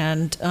here,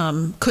 and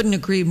couldn't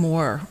agree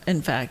more,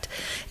 in fact.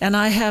 And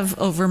I have,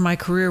 over my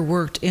career,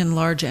 worked in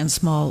large and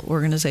small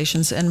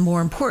organizations, and more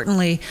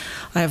importantly,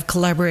 I have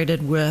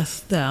collaborated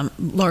with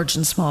large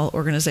and small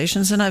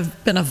organizations, and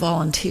I've been a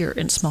volunteer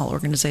in small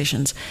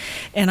organizations.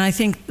 And I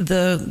think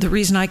the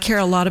reason I care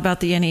a lot about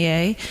the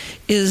NEA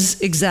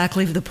is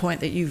exactly the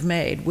point that you've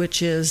made,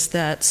 which is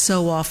that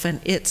so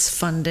often it's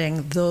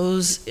funding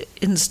those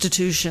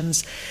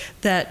institutions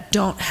that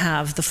don't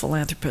have the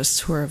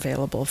philanthropists who are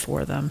available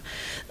for them.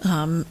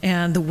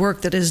 And the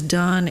work that is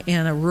done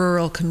in a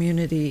rural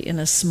community, in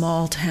a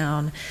small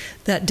town,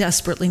 that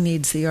desperately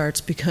needs the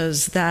arts,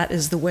 because that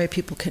is the way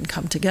people can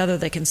come together.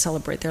 They can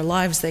celebrate their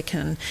lives. They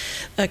can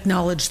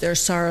acknowledge their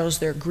sorrows,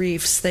 their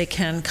griefs. They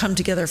can come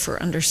together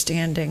for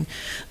understanding.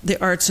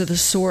 The arts are the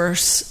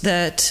source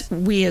that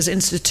we as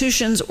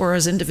institutions or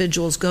as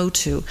individuals go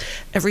to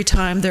every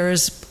time there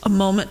is a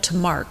moment to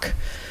mark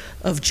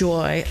of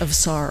joy, of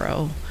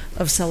sorrow,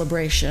 of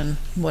celebration,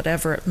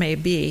 whatever it may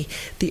be.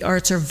 The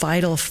arts are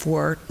vital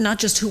for not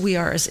just who we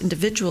are as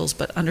individuals,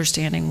 but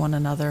understanding one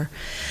another.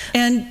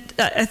 And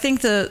I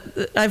think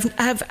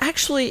I've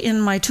actually, in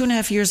my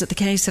 2.5 years at the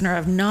Kennedy Center,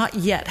 I've not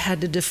yet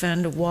had to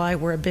defend why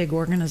we're a big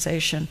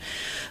organization,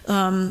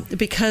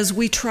 because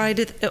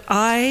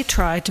I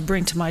try to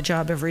bring to my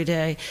job every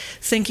day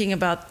thinking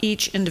about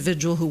each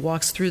individual who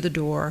walks through the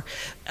door,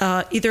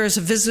 either as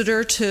a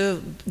visitor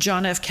to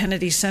John F.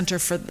 Kennedy Center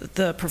for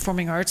the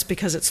Performing Arts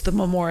because it's the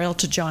memorial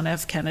to John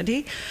F.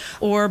 Kennedy,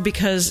 or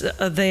because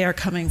they are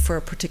coming for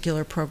a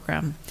particular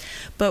program.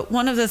 But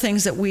one of the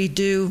things that we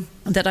do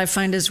that I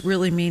find is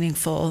really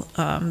meaningful,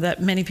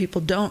 that many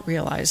people don't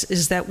realize,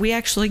 is that we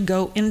actually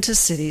go into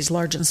cities,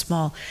 large and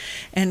small,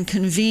 and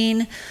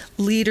convene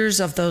leaders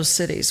of those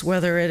cities,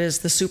 whether it is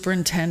the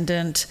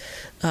superintendent,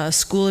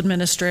 school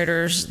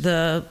administrators,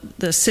 the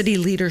city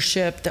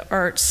leadership, the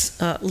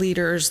arts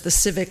leaders, the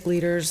civic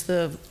leaders,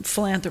 the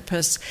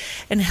philanthropists,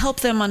 and help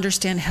them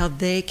understand how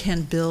they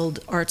can build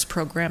arts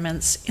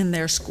programs in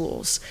their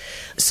schools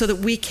so that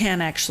we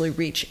can actually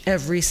reach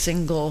every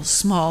single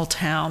small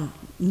town,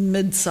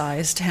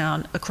 mid-sized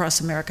town across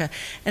America,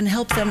 and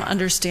help them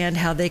understand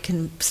how they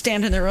can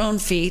stand on their own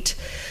feet,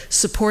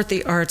 support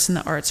the arts and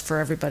the arts for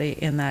everybody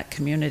in that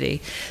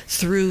community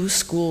through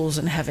schools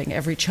and having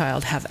every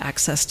child have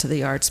access to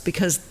the arts.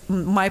 Because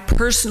my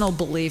personal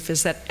belief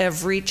is that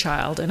every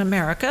child in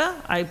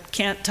America, I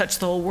can't touch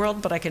the whole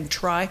world, but I can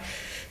try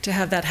to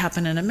have that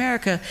happen in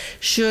America,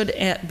 should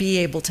be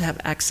able to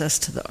have access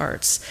to the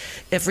arts.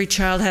 Every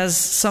child has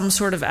some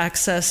sort of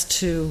access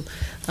to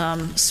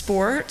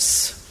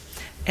sports.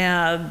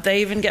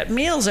 They even get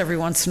meals every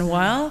once in a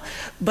while,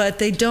 but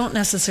they don't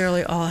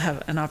necessarily all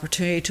have an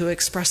opportunity to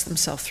express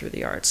themselves through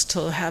the arts,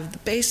 to have the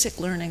basic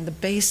learning, the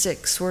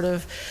basic sort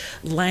of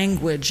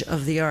language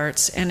of the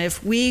arts. And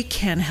if we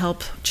can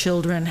help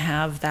children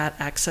have that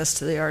access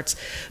to the arts,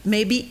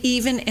 maybe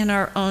even in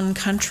our own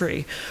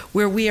country,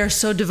 where we are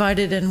so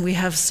divided and we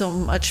have so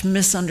much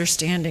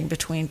misunderstanding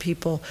between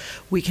people,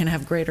 we can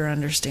have greater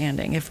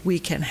understanding if we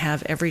can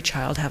have every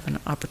child have an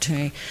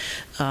opportunity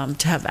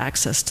to have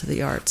access to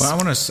the arts. Well,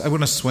 I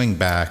want to swing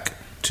back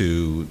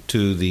to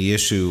the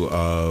issue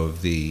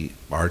of the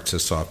arts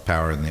as soft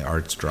power and the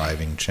arts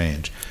driving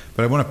change.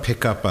 But I want to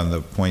pick up on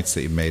the points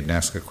that you made and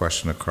ask a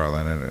question of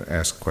Carla and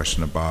ask a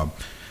question of Bob.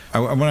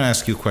 I want to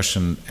ask you a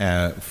question.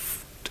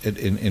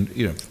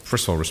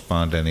 First of all,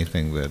 respond to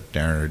anything that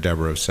Darren or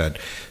Deborah have said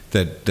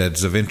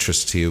that's of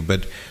interest to you.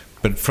 But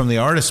from the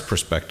artist's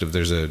perspective,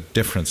 there's a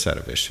different set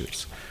of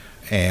issues.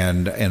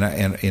 And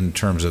in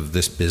terms of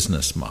this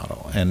business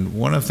model. And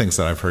one of the things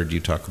that I've heard you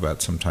talk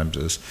about sometimes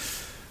is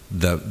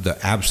the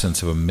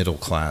absence of a middle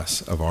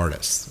class of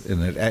artists,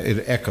 and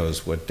it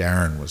echoes what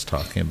Darren was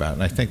talking about.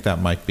 And I think that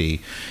might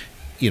be,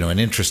 an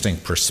interesting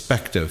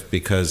perspective,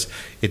 because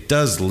it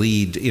does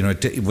lead.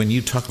 When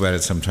you talk about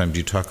it, sometimes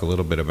you talk a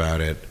little bit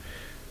about it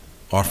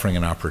offering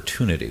an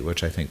opportunity,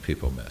 which I think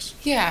people miss.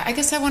 Yeah, I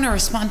guess I want to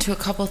respond to a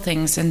couple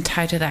things and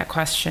tie to that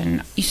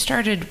question. You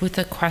started with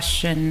a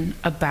question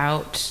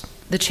about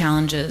the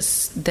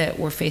challenges that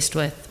we're faced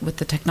with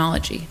the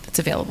technology that's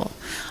available.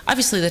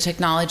 Obviously, the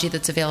technology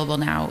that's available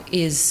now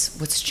is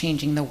what's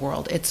changing the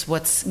world. It's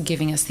what's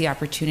giving us the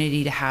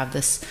opportunity to have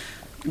this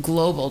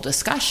global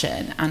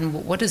discussion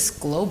on what does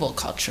global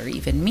culture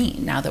even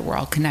mean now that we're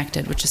all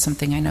connected, which is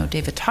something I know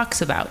David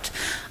talks about.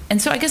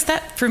 And so I guess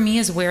that for me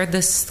is where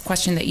this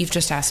question that you've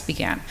just asked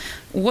began.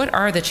 What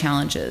are the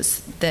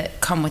challenges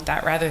that come with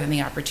that rather than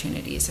the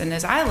opportunities? And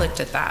as I looked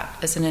at that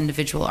as an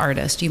individual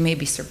artist, you may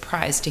be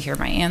surprised to hear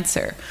my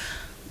answer,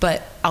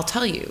 but I'll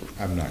tell you.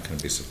 I'm not going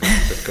to be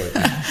surprised, but go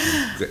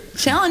ahead.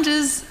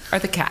 Challenges are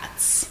the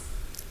cats.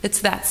 It's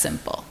that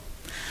simple.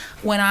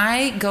 When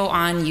I go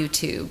on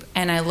YouTube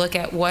and I look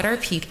at what are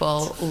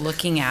people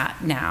looking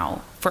at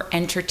now for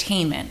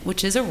entertainment,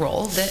 which is a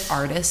role that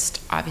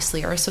artists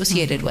obviously are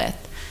associated with,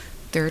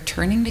 they're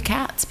turning to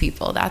cats,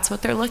 people. That's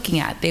what they're looking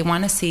at. They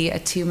want to see a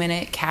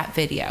 2-minute cat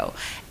video.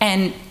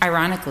 And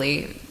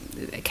ironically,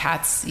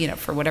 cats,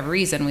 for whatever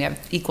reason, we have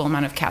equal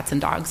amount of cats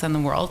and dogs in the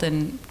world,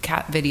 and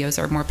cat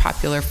videos are more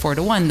popular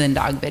 4-to-1 than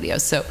dog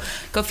videos. So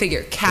go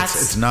figure. Cats.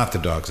 It's not the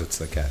dogs, it's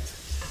the cats.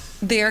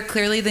 They are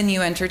clearly the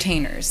new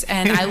entertainers.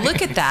 And I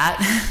look at that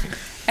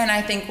and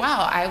I think,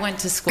 wow, I went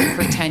to school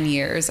for 10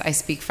 years. I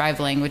speak 5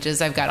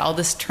 languages. I've got all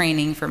this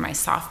training for my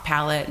soft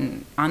palate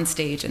and on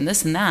stage and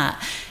this and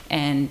that.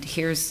 And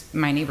here's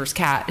my neighbor's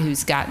cat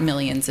who's got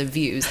millions of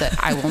views that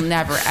I will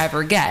never,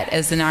 ever get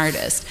as an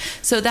artist.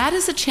 So that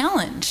is a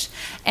challenge.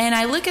 And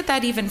I look at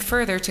that even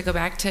further, to go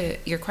back to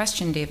your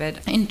question,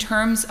 David, in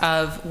terms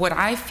of what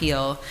I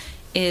feel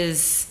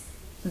is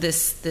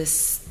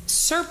this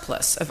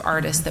surplus of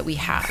artists that we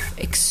have,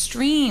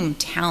 extreme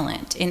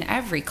talent in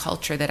every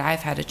culture that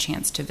I've had a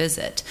chance to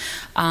visit,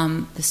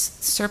 this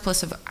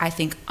surplus of, I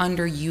think,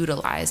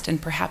 underutilized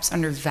and perhaps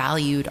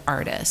undervalued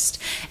artists.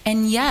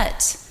 And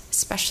yet,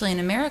 especially in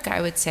America,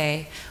 I would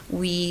say,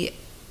 we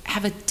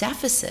have a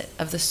deficit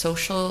of the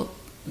social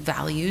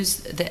values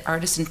that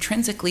artists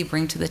intrinsically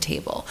bring to the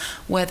table,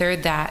 whether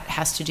that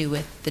has to do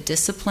with the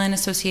discipline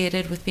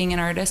associated with being an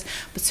artist,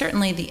 but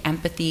certainly the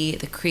empathy,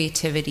 the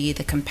creativity,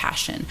 the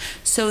compassion.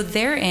 So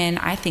therein,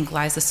 I think,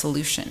 lies a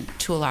solution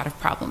to a lot of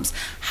problems.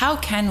 How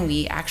can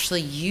we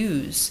actually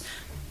use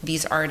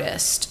these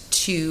artists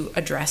to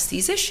address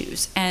these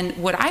issues? And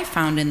what I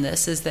found in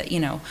this is that,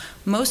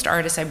 most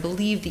artists, I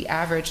believe the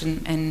average,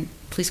 and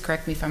please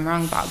correct me if I'm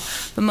wrong, Bob,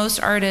 but most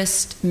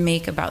artists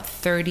make about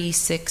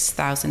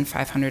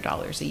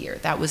 $36,500 a year.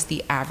 That was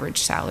the average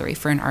salary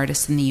for an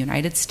artist in the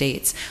United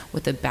States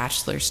with a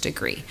bachelor's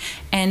degree.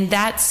 And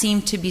that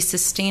seemed to be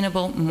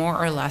sustainable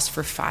more or less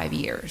for 5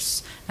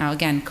 years. Now,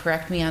 again,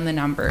 correct me on the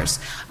numbers.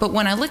 But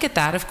when I look at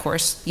that, of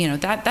course,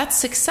 that's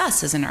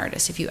success as an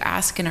artist. If you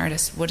ask an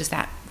artist, what does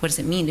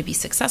it mean to be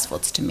successful?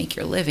 It's to make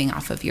your living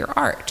off of your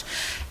art.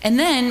 And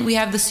then we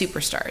have the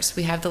superstars.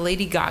 We have the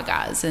Lady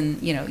Gagas and,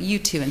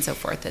 U2 and so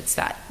forth. It's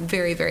that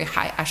very, very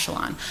high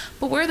echelon.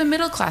 But we're the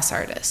middle class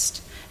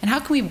artist. And how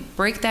can we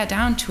break that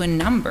down to a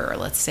number?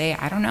 Let's say,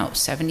 I don't know,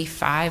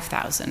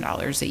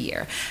 $75,000 a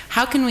year.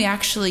 How can we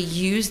actually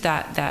use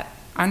that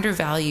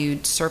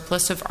undervalued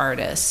surplus of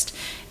artists,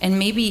 and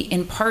maybe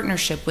in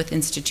partnership with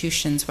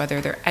institutions, whether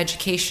they're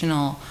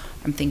educational,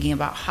 I'm thinking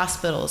about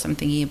hospitals, I'm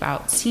thinking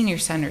about senior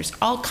centers,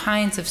 all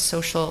kinds of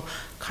social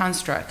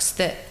constructs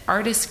that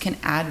artists can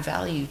add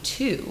value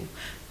to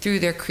through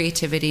their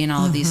creativity and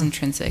all of these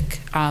intrinsic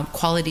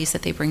qualities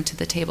that they bring to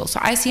the table. So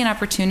I see an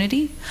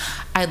opportunity.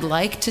 I'd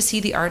like to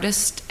see the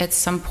artist at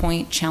some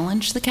point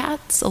challenge the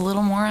cats a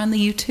little more on the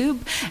YouTube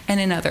and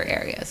in other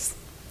areas.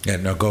 Yeah,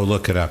 no, go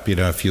look it up.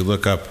 If you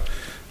look up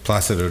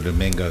Placido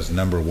Domingo's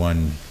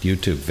 #1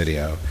 YouTube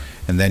video,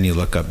 and then you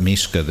look up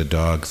Mishka, the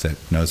dog that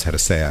knows how to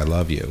say I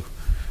love you,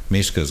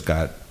 Mishka's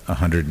got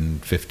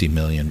 150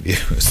 million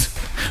views,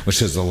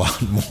 which is a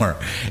lot more.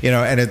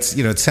 And it's,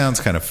 it sounds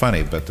kind of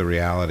funny, but the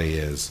reality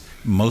is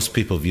most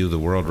people view the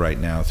world right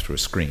now through a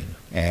screen,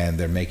 and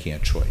they're making a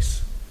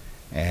choice.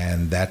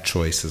 And that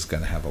choice is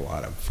going to have a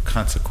lot of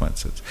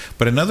consequences.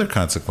 But another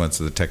consequence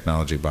of the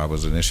technology, Bob,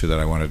 was an issue that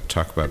I wanted to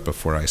talk about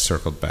before I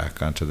circled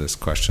back onto this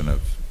question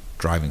of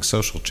driving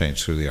social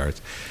change through the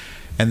arts.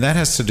 And that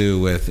has to do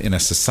with, in a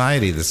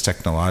society that's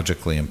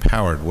technologically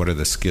empowered, what are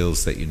the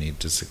skills that you need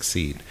to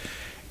succeed?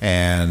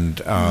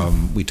 And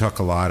we talk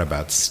a lot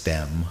about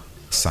STEM,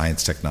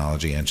 science,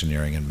 technology,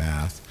 engineering, and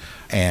math.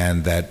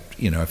 And that,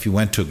 if you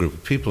went to a group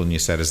of people and you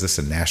said, is this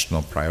a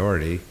national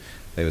priority?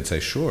 They would say,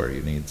 sure,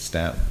 you need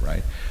STEM,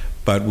 right?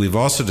 But we've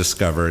also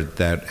discovered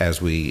that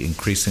as we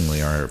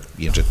increasingly are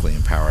digitally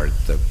empowered,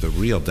 the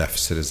real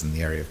deficit is in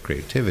the area of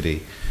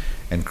creativity.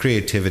 And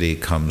creativity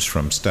comes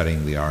from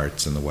studying the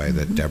arts in the way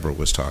that Deborah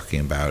was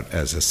talking about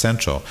as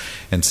essential.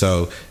 And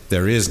so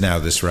there is now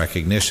this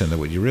recognition that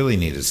what you really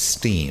need is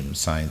STEAM,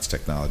 science,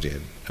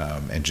 technology,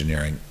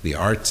 engineering, the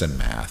arts, and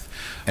math.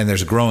 And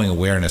there's a growing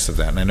awareness of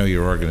that. And I know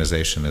your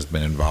organization has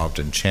been involved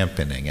in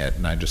championing it,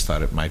 and I just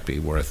thought it might be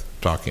worth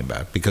talking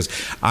about. Because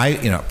I,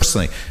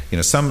 personally,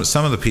 some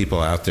of the people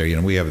out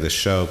there, we have this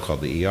show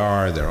called the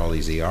ER. There are all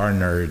these ER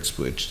nerds,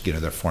 which,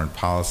 they're foreign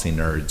policy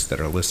nerds that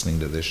are listening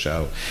to this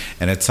show.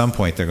 And at some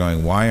point they're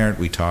going, why aren't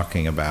we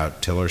talking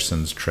about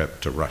Tillerson's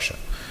trip to Russia?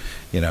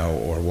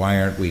 Or why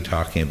aren't we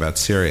talking about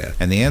Syria?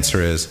 And the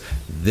answer is,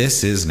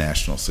 this is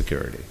national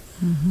security.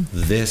 Mm-hmm.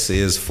 This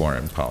is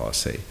foreign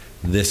policy.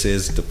 This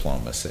is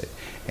diplomacy.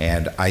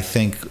 And I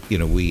think,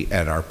 we,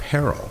 at our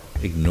peril,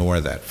 ignore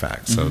that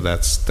fact. So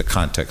that's the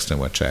context in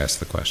which I asked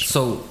the question.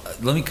 So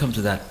let me come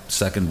to that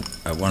second.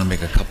 I want to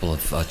make a couple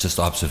of just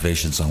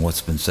observations on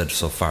what's been said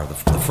so far. The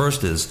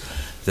first is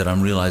that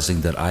I'm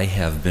realizing that I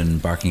have been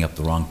barking up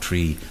the wrong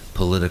tree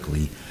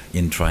politically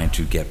in trying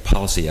to get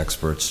policy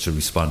experts to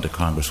respond to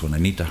Congress when I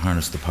need to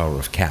harness the power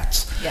of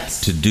cats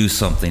to do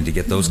something to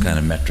get those kind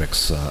of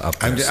metrics up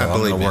there.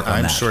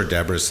 I'm sure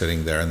Deborah's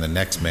sitting there, and the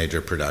next major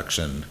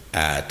production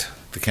at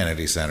the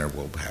Kennedy Center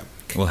will have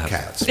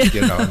cats. A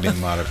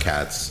lot of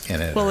cats in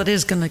it. Well, it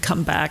is going to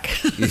come back.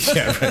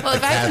 Yeah, right. Well,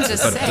 if I can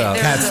just say,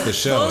 Cats the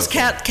show. Those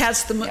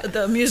cats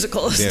the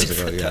musical is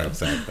different. Yeah,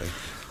 exactly.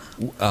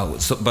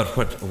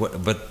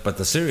 But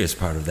the serious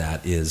part of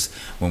that is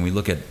when we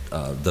look at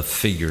the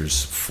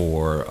figures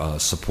for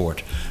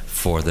support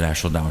for the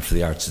National Endowment for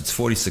the Arts, it's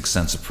 46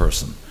 cents a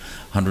person,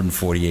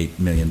 $148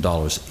 million.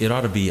 It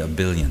ought to be $1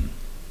 billion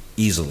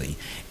easily,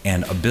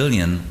 and $1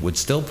 billion would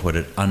still put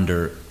it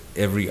under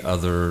every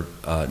other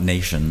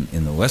nation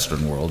in the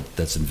Western world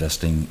that's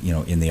investing,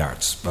 in the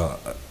arts,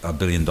 $1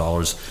 billion,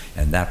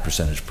 and that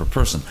percentage per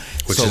person,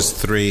 which is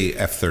 3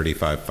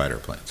 F-35 fighter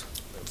planes.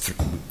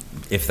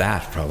 If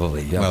that,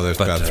 probably. Yeah. Well, there's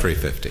about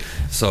 350.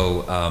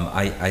 So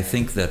I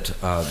think that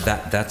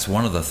that's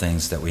one of the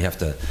things that we have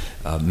to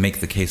make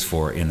the case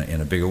for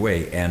in a bigger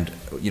way. And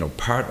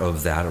part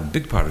of that, a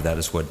big part of that,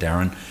 is what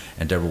Darren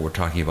and Deborah were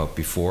talking about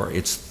before.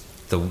 It's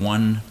the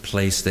one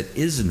place that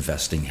is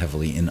investing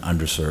heavily in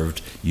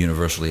underserved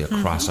universally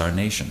across our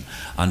nation.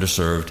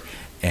 Underserved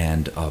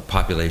and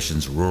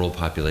populations, rural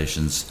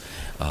populations,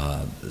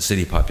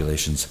 city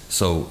populations.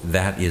 So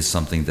that is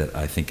something that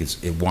I think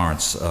it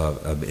warrants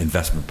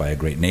investment by a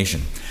great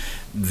nation.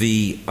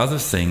 The other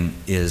thing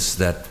is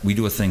that we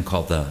do a thing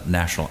called the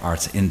National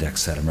Arts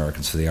Index at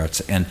Americans for the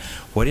Arts, and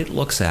what it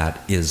looks at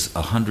is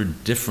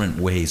 100 different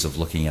ways of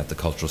looking at the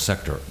cultural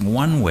sector.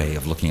 One way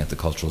of looking at the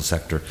cultural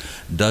sector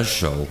does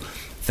show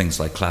things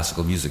like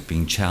classical music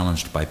being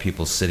challenged by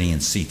people sitting in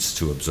seats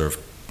to observe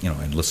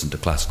and listen to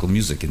classical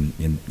music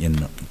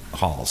in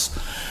halls.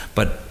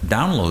 But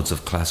downloads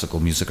of classical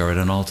music are at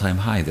an all-time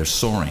high. They're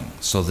soaring.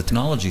 So the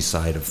technology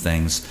side of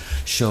things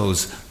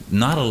shows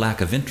not a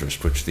lack of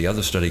interest, which the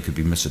other study could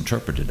be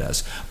misinterpreted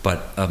as,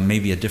 but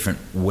maybe a different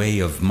way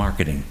of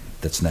marketing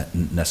that's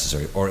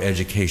necessary, or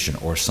education,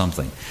 or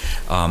something.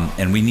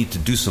 And we need to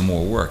do some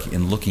more work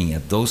in looking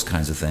at those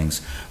kinds of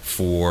things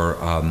for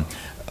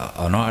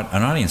an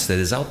audience that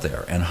is out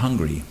there and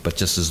hungry, but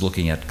just is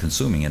looking at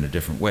consuming in a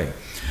different way.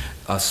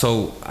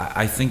 So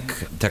I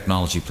think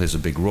technology plays a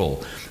big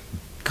role.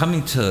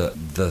 Coming to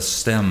the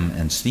STEM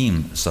and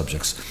STEAM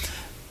subjects,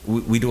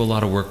 we do a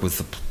lot of work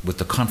with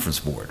the conference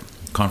board.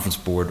 Conference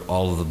board,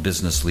 all of the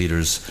business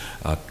leaders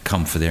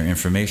come for their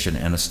information,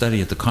 and a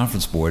study at the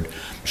conference board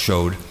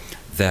showed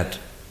that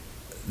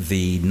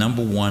the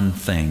number one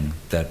thing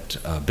that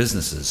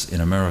businesses in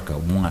America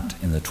want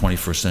in the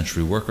 21st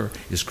century worker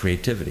is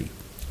creativity.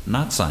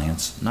 Not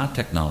science, not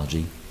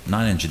technology,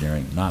 not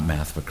engineering, not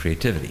math, but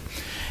creativity.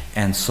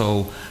 And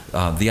so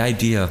the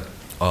idea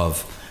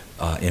of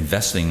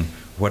investing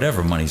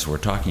whatever monies we're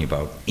talking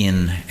about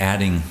in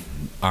adding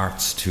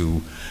arts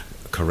to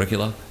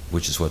curricula,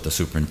 which is what the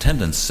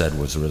superintendents said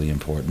was really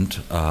important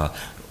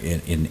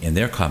in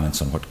their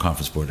comments on what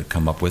Conference Board had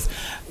come up with,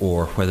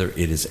 or whether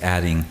it is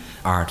adding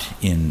art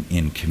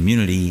in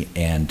community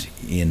and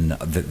in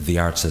the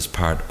arts as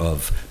part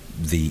of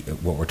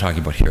what we're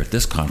talking about here at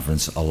this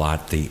conference a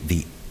lot,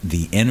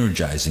 the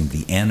energizing,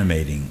 the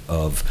animating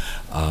of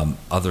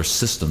other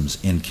systems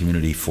in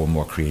community for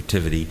more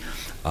creativity,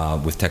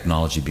 with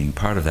technology being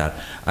part of that.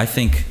 I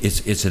think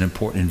it's an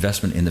important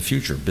investment in the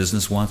future.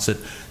 Business wants it,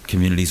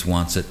 communities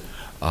want it,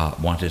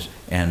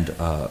 and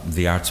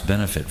the arts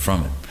benefit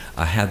from it.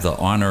 I had the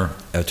honor.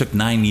 It took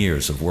 9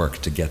 years of work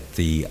to get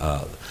the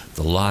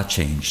law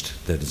changed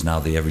that is now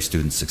the Every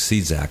Student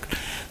Succeeds Act,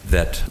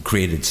 that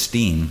created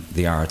STEAM,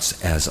 the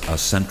arts, as a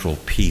central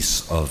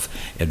piece of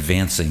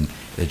advancing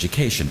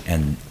education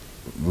and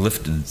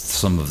lifted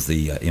some of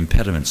the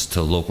impediments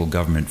to local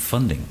government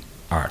funding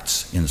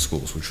arts in the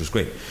schools, which was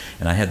great.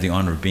 And I had the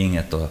honor of being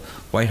at the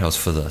White House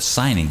for the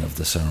signing of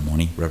the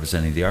ceremony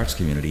representing the arts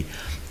community.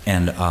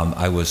 And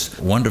I was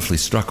wonderfully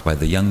struck by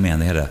the young man.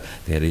 They had a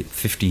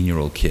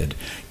 15-year-old kid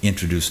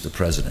introduce the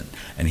president,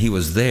 and he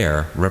was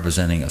there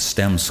representing a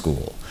STEM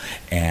school,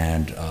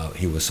 and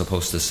he was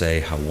supposed to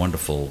say how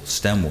wonderful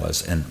STEM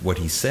was, and what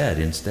he said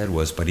instead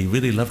was, but he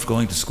really loved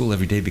going to school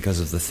every day because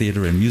of the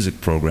theater and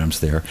music programs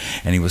there,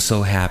 and he was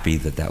so happy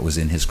that that was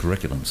in his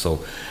curriculum.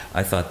 So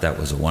I thought that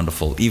was a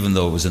wonderful, even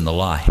though it was in the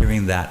law,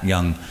 hearing that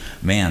young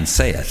man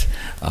say it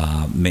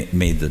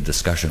made the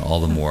discussion all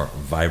the more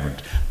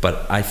vibrant.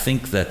 But I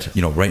think that,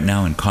 right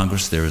now in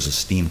Congress there is a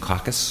STEAM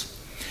caucus,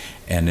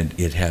 and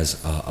it has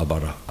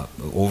about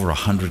over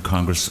 100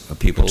 Congress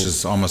people. Which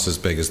is almost as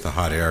big as the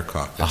Hot Air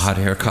Caucus. The Hot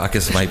Air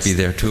Caucus might be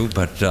there too,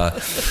 but the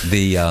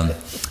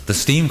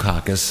STEAM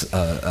caucus,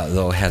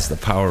 though, has the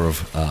power of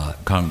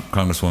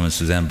Congresswoman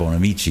Suzanne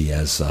Bonamici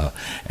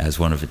as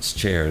one of its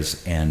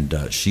chairs, and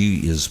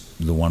she is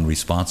the one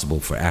responsible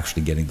for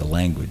actually getting the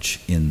language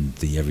in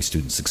the Every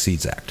Student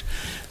Succeeds Act,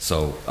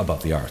 so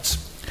about the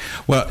arts.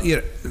 Well,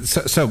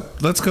 so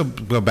let's go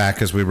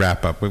back as we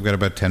wrap up. We've got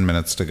about 10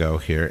 minutes to go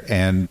here,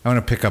 and I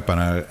want to pick up on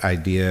an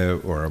idea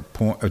or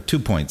 2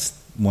 points.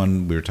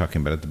 One, we were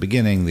talking about at the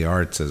beginning, the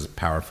arts as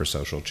power for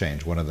social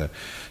change. One of the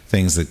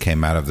things that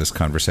came out of this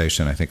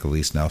conversation, I think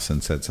Elise Nelson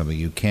said something,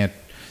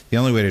 the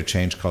only way to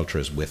change culture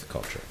is with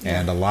culture. Yeah.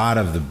 And a lot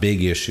of the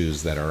big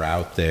issues that are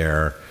out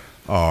there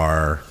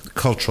are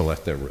cultural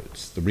at their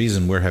roots. The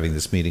reason we're having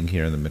this meeting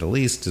here in the Middle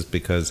East is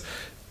because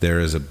there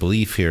is a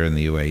belief here in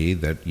the UAE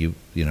that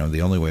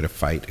the only way to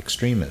fight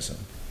extremism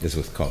is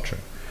with culture.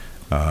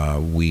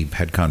 We've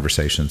had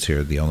conversations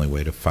here. The only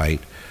way to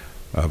fight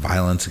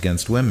violence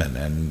against women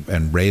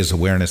and raise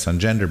awareness on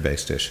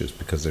gender-based issues,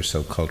 because they're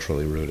so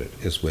culturally rooted,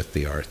 is with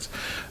the arts.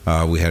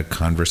 We had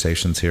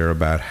conversations here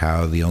about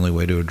how the only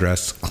way to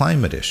address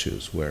climate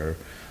issues, where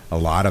a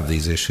lot of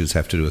these issues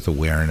have to do with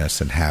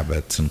awareness and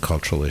habits and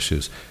cultural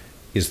issues,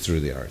 is through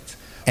the arts.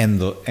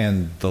 And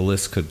the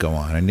list could go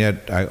on. And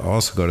yet I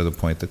also go to the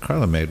point that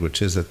Carla made,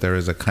 which is that there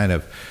is a kind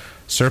of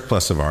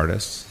surplus of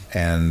artists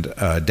and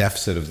a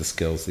deficit of the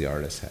skills the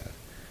artists have.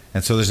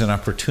 And so there's an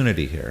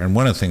opportunity here. And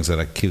one of the things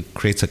that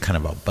creates a kind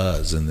of a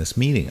buzz in this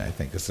meeting, I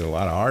think, is that a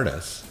lot of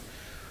artists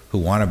who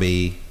want to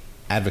be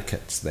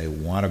advocates, they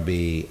want to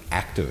be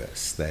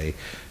activists,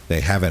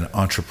 they have an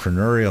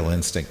entrepreneurial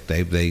instinct,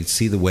 they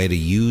see the way to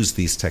use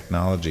these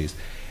technologies,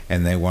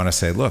 and they want to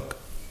say, look,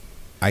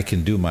 I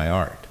can do my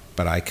art,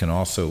 but I can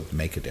also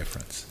make a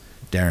difference.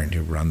 Darren,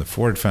 you run the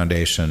Ford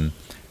Foundation,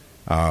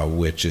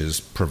 which is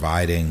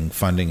providing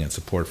funding and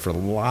support for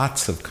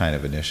lots of kind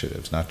of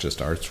initiatives, not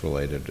just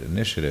arts-related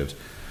initiatives.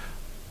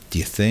 Do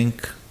you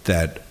think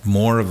that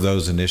more of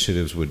those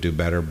initiatives would do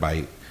better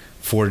by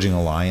forging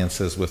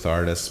alliances with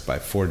artists, by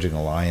forging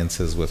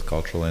alliances with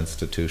cultural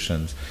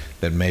institutions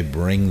that may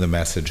bring the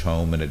message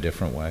home in a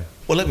different way?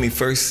 Well, let me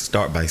first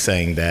start by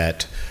saying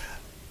that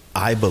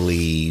I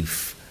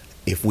believe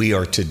if we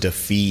are to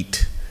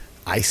defeat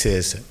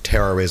ISIS,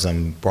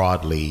 terrorism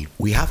broadly,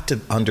 we have to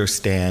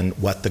understand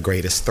what the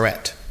greatest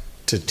threat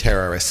to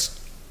terrorists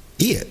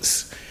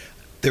is.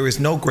 There is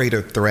no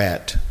greater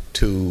threat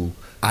to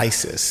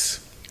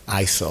ISIS,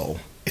 ISIL.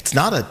 It's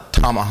not a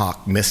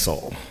Tomahawk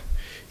missile.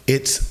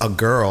 It's a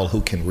girl who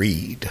can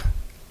read.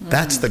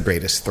 That's the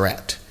greatest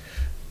threat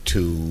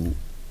to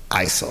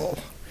ISIL.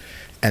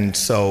 And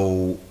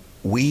so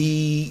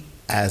we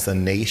as a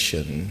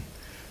nation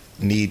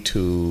need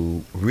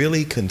to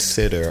really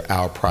consider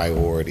our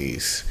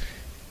priorities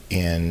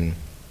in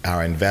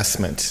our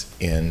investments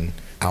in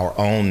our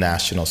own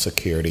national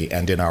security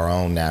and in our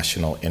own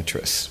national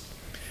interests.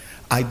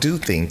 I do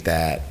think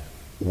that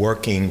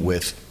working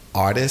with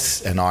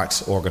artists and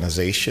arts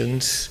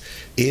organizations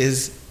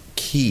is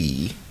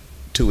key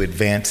to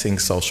advancing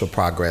social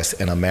progress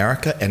in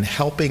America and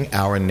helping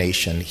our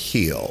nation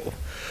heal.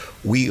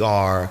 We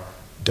are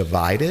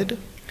divided,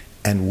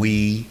 and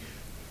we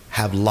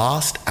have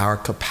lost our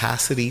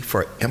capacity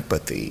for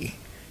empathy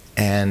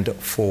and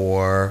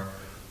for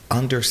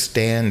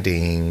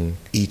understanding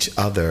each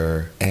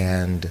other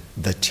and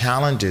the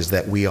challenges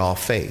that we all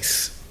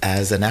face.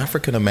 As an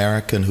African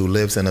American who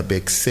lives in a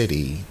big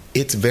city,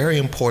 it's very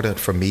important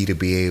for me to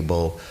be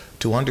able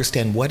to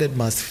understand what it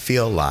must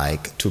feel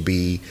like to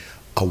be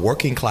a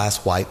working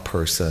class white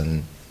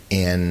person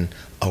in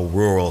a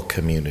rural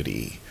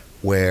community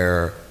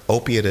where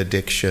opiate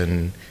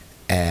addiction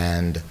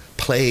and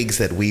plagues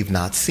that we've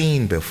not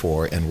seen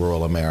before in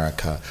rural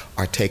America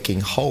are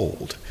taking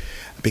hold.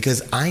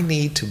 Because I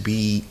need to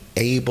be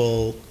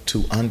able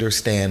to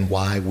understand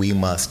why we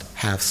must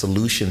have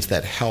solutions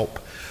that help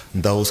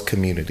those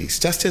communities,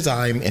 just as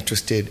I'm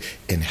interested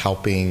in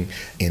helping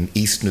in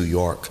East New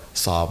York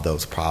solve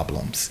those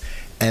problems.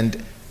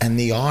 And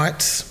the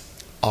arts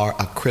are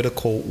a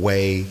critical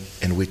way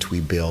in which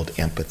we build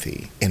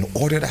empathy. In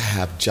order to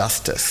have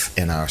justice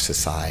in our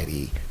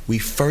society, we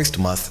first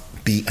must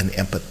be an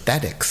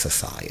empathetic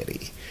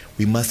society.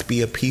 We must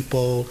be a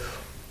people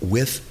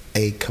with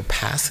a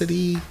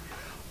capacity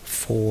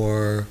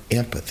for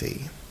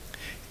empathy.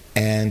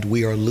 And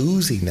we are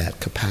losing that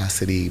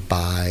capacity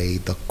by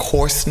the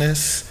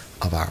coarseness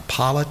of our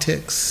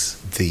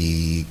politics,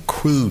 the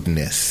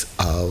crudeness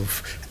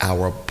of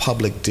our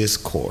public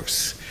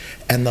discourse,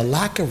 and the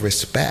lack of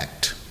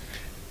respect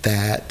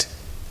that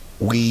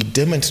we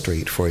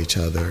demonstrate for each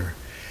other.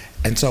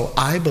 And so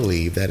I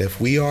believe that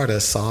if we are to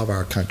solve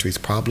our country's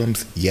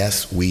problems,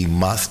 yes, we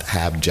must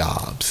have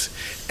jobs,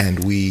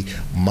 and we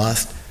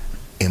must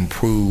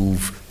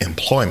improve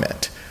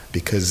employment,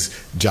 because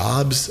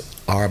jobs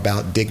are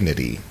about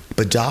dignity.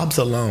 But jobs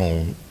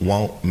alone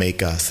won't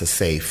make us a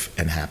safe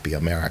and happy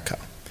America.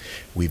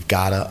 We've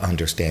got to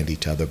understand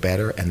each other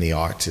better, and the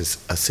arts is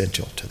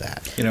essential to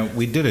that. You know,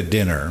 we did a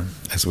dinner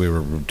as we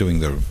were doing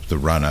the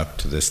run-up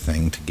to this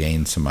thing to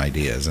gain some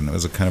ideas, and it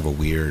was a kind of a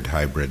weird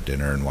hybrid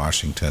dinner in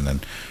Washington.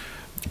 And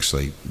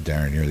actually,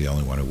 Darren, you're the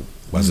only one who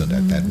wasn't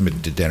at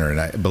that dinner,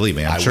 and believe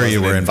me, I'm sure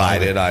you were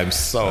invited. I'm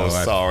so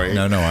sorry.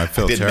 I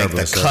feel terrible.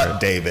 Make the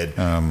cut, David.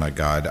 Oh my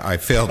God, I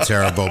feel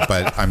terrible,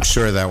 but I'm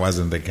sure that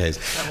wasn't the case.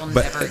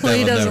 Well,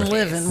 he doesn't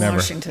live in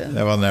Washington.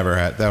 That will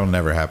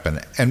never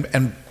happen.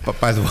 But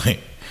by the way,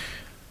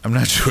 I'm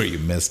not sure you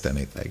missed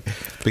anything,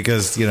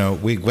 because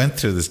we went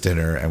through this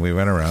dinner and we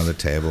went around the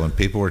table and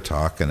people were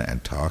talking,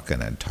 and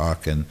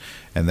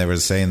they were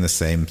saying the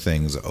same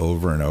things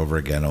over and over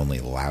again, only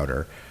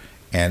louder.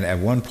 And at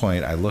one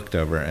point, I looked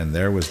over, and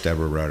there was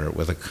Deborah Rutter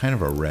with a kind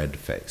of a red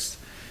face.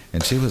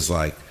 And she was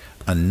like,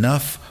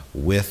 enough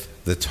with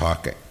the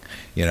talking.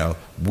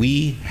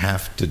 We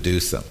have to do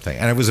something.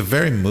 And it was a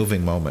very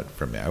moving moment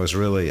for me. I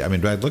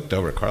looked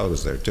over, Carla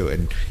was there too,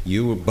 and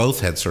you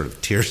both had sort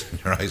of tears in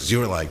your eyes. You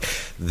were like,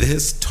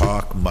 this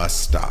talk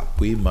must stop.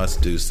 We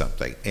must do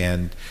something.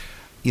 And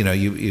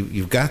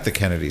you've got the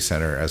Kennedy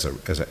Center as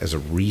a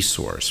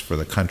resource for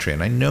the country,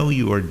 and I know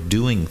you are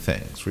doing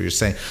things where you're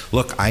saying,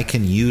 look, I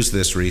can use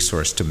this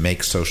resource to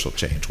make social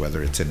change,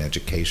 whether it's in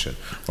education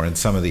or in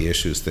some of the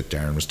issues that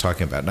Darren was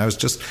talking about. And I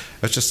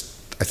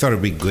thought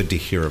it'd be good to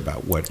hear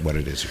about what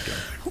it is you're doing.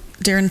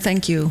 Darren,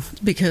 thank you,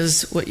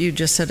 because what you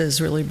just said is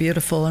really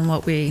beautiful and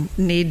what we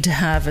need to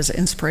have as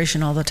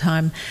inspiration all the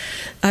time.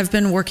 I've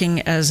been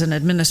working as an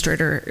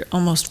administrator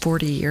almost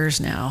 40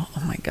 years now.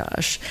 Oh my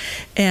gosh.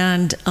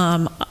 And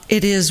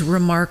it is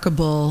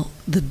remarkable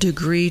the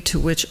degree to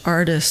which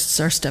artists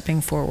are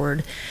stepping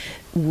forward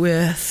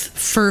with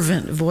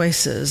fervent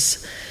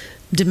voices,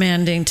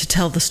 demanding to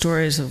tell the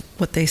stories of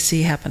what they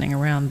see happening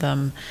around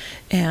them,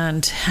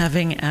 and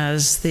having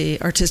as the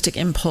artistic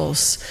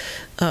impulse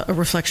a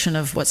reflection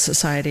of what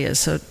society is.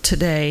 So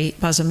today,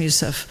 Bassem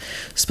Youssef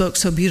spoke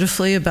so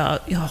beautifully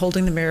about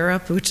holding the mirror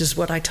up, which is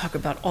what I talk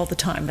about all the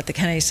time at the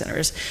Kennedy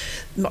Centers.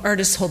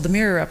 Artists hold the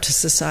mirror up to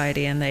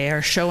society, and they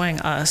are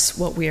showing us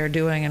what we are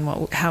doing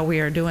and how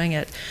we are doing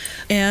it.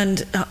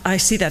 And I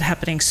see that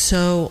happening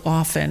so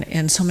often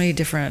in so many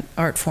different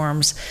art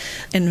forms.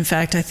 And in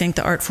fact, I think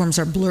the art forms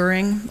are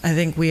blurring. I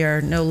think we are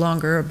no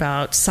longer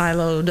about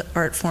siloed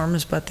art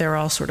forms, but they're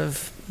all sort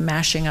of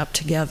mashing up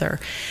together.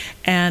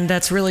 And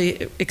that's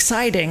really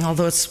exciting,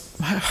 although it's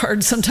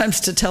hard sometimes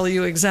to tell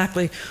you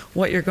exactly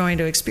what you're going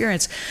to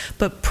experience.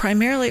 But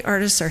primarily,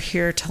 artists are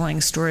here telling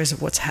stories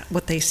of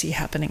what they see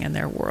happening in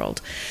their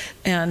world.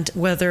 And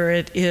whether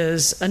it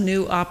is a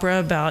new opera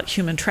about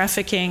human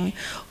trafficking,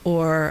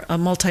 or a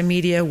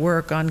multimedia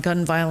work on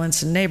gun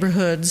violence in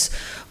neighborhoods,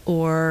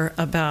 or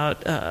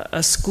about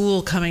a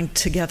school coming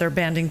together,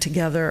 banding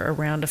together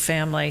around a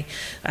family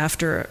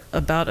after a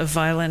bout of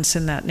violence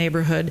in that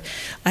neighborhood,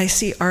 I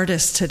see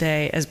artists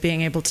today as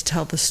being able to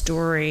tell the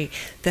story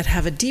that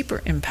have a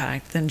deeper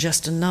impact than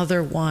just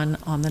another one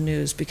on the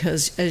news.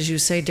 Because, as you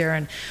say,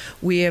 Darren,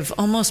 we have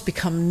almost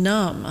become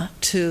numb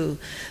to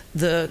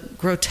the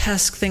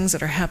grotesque things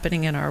that are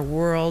happening in our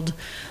world,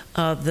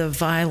 the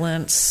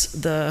violence,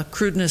 the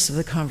crudeness of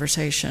the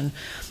conversation.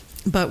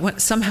 But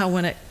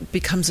when it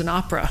becomes an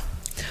opera,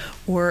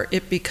 or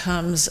it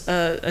becomes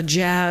a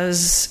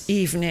jazz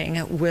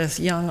evening with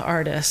young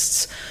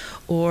artists,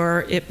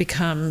 or it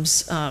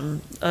becomes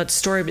a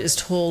story is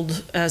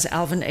told as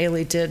Alvin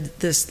Ailey did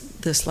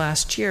this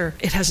last year,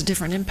 it has a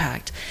different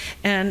impact.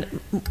 And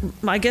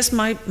I guess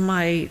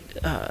my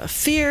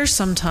fear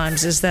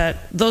sometimes is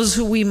that those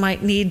who we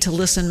might need to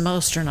listen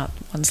most are not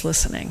the ones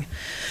listening.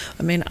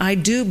 I mean, I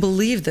do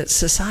believe that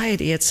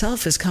society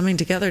itself is coming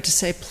together to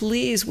say,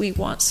 please, we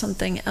want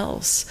something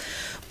else.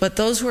 But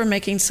those who are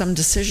making some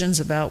decisions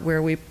about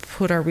where we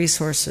put our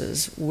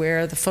resources,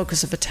 where the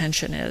focus of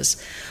attention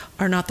is,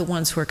 are not the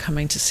ones who are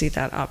coming to see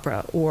that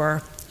opera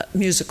or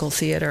musical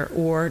theater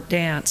or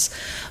dance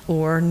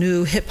or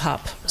new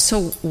hip-hop.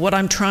 So what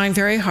I'm trying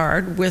very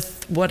hard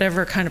with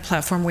whatever kind of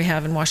platform we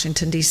have in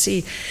Washington,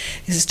 D.C.,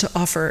 is to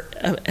offer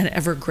an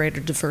ever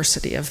greater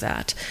diversity of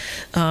that,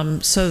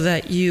 so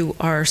that you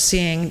are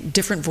seeing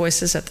different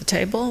voices at the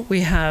table.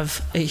 We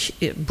have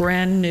a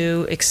brand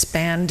new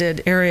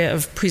expanded area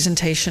of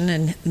presentation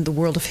in the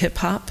world of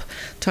hip-hop.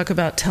 Talk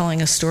about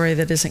telling a story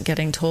that isn't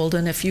getting told.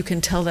 And if you can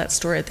tell that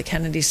story at the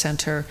Kennedy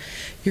Center,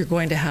 you're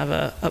going to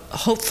have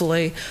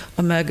hopefully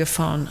a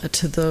megaphone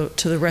to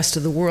the rest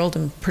of the world,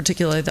 and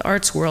particularly the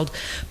arts world,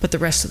 but the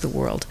rest of the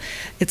world.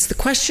 It's the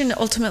question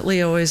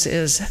ultimately always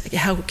is,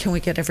 how can we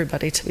get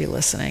everybody to be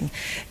listening?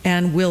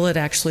 And will it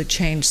actually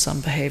change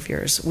some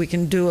behaviors? We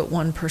can do it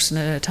one person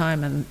at a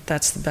time, and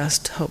that's the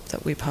best hope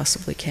that we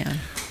possibly can.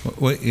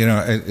 Well,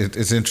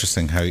 it's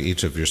interesting how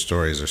each of your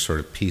stories are sort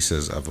of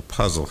pieces of a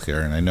puzzle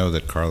here. And I know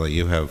that, Carla,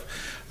 you have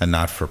a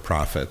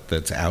not-for-profit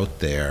that's out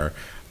there.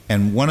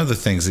 And one of the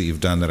things that you've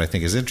done that I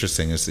think is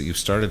interesting is that you've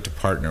started to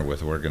partner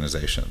with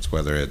organizations,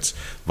 whether it's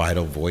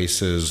Vital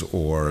Voices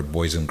or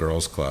Boys and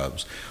Girls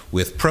Clubs,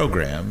 with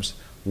programs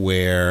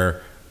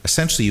where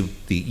essentially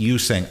you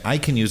saying, I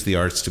can use the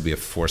arts to be a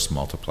force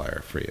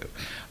multiplier for you.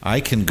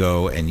 I can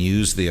go and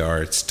use the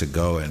arts to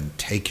go and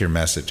take your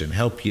message and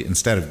help you,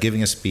 instead of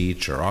giving a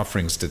speech or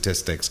offering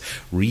statistics,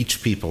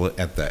 reach people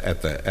at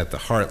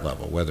the heart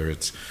level, whether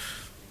it's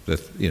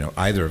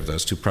either of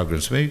those two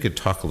programs. Maybe you could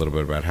talk a little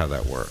bit about how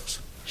that works.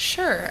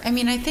 Sure. I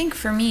mean, I think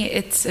for me,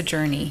 it's a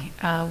journey,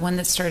 one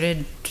that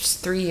started just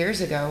 3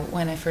 years ago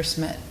when I first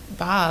met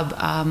Bob,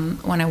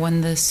 when I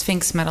won the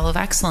Sphinx Medal of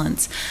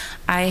Excellence.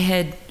 I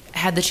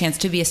had the chance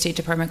to be a State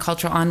Department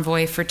cultural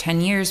envoy for 10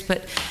 years,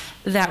 but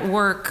that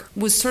work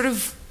was sort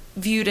of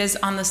viewed as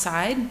on the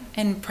side,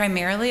 and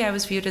primarily I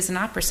was viewed as an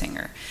opera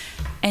singer.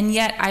 And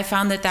yet I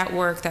found that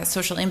work, that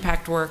social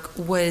impact work,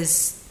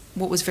 was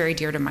what was very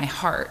dear to my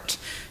heart.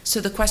 So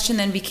the question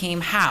then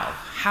became how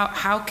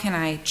can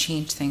I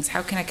change things?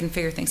 How can I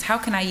configure things? How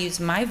can I use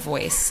my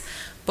voice,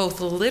 both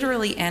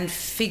literally and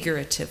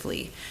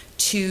figuratively,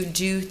 to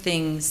do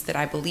things that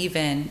I believe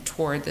in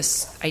toward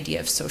this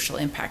idea of social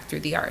impact through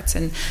the arts?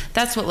 And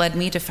that's what led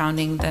me to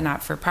founding the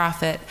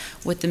not-for-profit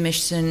with the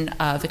mission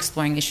of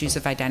exploring issues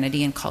of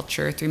identity and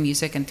culture through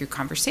music and through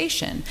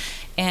conversation.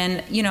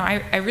 And,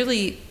 I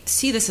really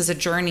see this as a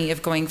journey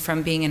of going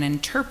from being an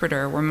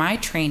interpreter, where my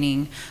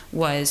training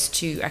was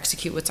to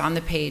execute what's on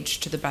the page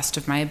to the best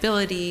of my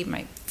ability,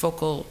 my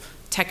vocal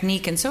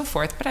technique and so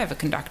forth, but I have a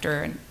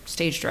conductor and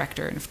stage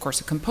director and of course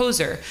a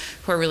composer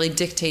who are really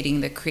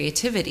dictating the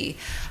creativity.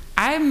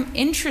 I'm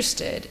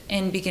interested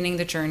in beginning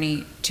the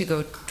journey to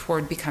go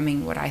toward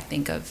becoming what I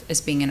think of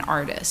as being an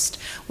artist,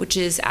 which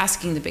is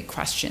asking the big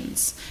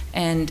questions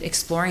and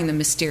exploring the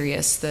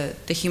mysterious, the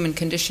human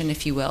condition,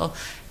 if you will,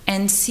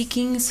 and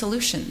seeking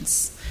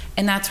solutions.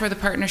 And that's where the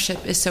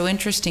partnership is so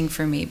interesting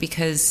for me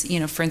because,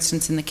 for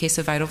instance, in the case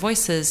of Vital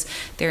Voices,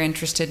 they're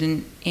interested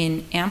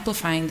in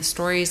amplifying the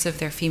stories of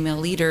their female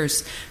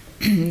leaders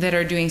that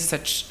are doing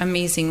such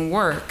amazing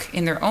work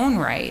in their own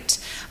right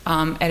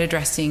at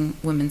addressing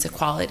women's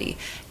equality.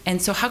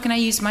 And so how can I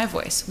use my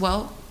voice?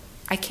 Well,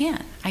 I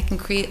can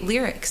create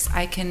lyrics.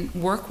 I can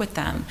work with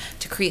them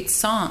to create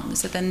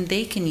songs that then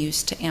they can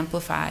use to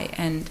amplify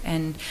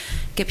and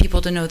get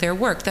people to know their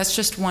work. That's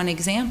just one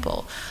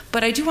example.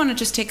 But I do want to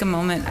just take a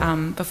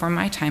moment before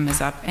my time is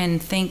up and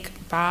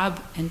thank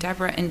Bob and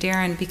Deborah and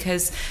Darren,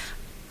 because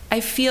I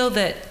feel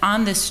that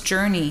on this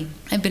journey,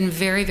 I've been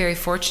very, very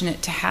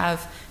fortunate to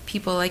have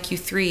people like you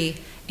three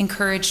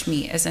encouraged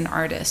me as an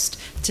artist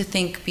to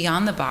think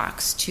beyond the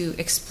box, to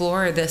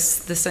explore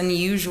this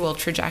unusual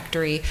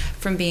trajectory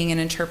from being an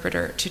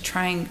interpreter to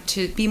trying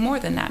to be more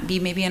than that, be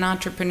maybe an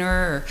entrepreneur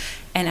or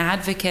an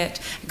advocate.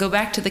 Go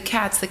back to the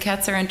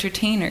cats are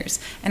entertainers,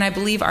 and I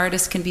believe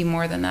artists can be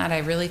more than that. I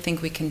really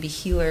think we can be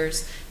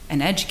healers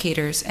and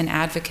educators and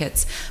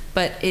advocates,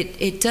 but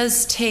it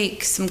does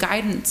take some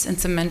guidance and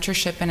some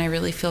mentorship, and I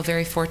really feel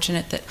very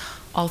fortunate that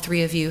all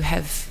three of you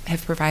have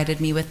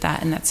provided me with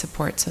that and that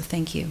support, so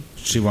thank you.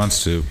 She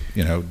wants to,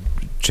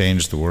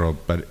 change the world,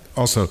 but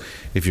also,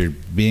 if you're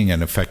being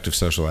an effective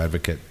social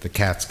advocate, the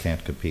cats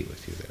can't compete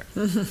with you there.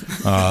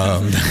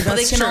 Well,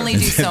 they can only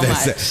do so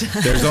much.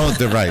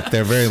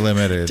 They're very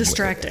limited.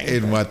 Distracting.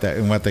 in what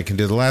they can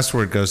do. The last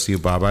word goes to you,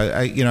 Bob.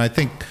 I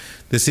think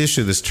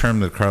this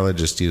term that Carla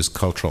just used,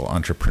 cultural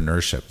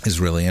entrepreneurship,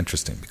 is really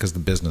interesting because the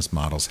business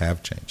models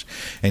have changed.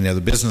 And the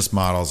business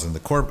models in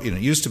the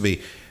it used to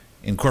be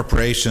in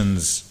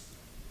corporations.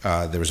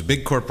 There was a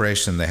big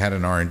corporation. They had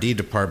an R&D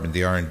department.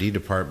 The R&D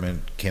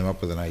department came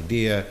up with an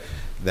idea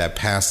that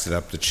passed it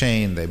up the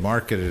chain. They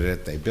marketed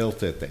it. They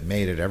built it. They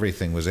made it.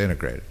 Everything was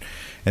integrated.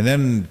 And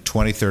then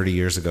 20, 30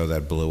 years ago,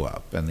 that blew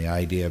up. And the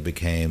idea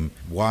became,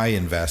 why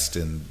invest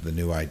in the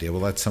new idea?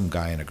 Well, let some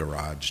guy in a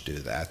garage do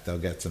that. They'll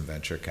get some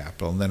venture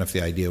capital. And then if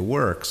the idea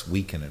works,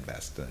 we can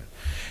invest in it.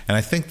 And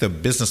I think the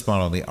business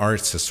model in the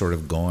arts has sort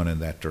of gone in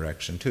that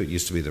direction, too. It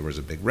used to be there was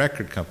a big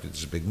record company,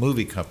 there's a big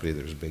movie company,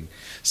 there's a big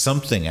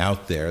something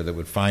out there that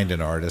would find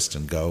an artist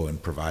and go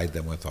and provide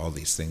them with all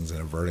these things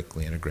in a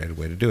vertically integrated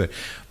way to do it.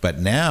 But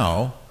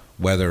now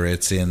whether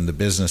it's in the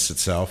business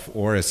itself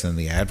or it's in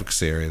the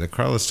advocacy area that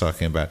Carla's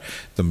talking about.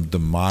 The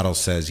model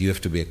says you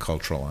have to be a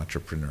cultural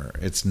entrepreneur.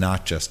 It's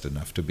not just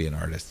enough to be an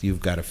artist.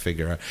 You've got to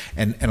figure out,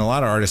 and a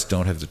lot of artists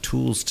don't have the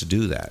tools to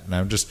do that. And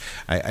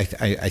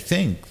I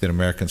think that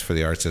Americans for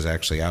the Arts is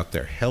actually out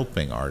there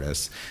helping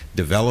artists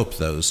develop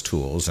those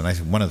tools. And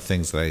one of the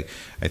things that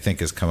I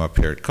think has come up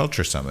here at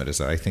Culture Summit is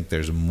that I think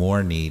there's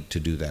more need to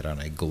do that on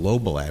a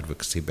global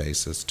advocacy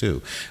basis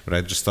too. But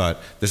I just thought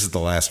this is the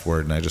last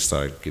word, and I just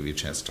thought I'd give you a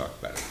chance to talk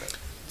about it a bit.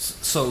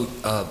 So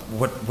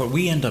what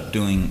we end up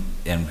doing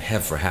and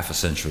have for half a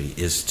century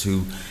is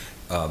to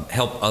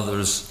help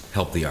others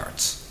help the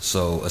arts.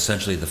 So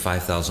essentially the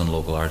 5,000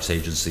 local arts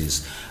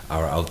agencies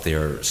are out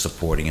there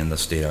supporting, in the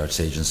state arts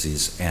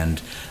agencies,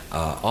 and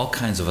all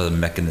kinds of other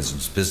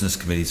mechanisms, business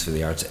committees for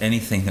the arts,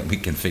 anything that we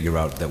can figure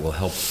out that will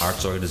help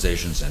arts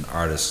organizations and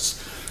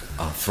artists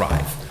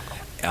thrive.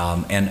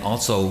 And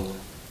also,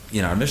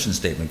 in our mission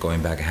statement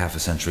going back a half a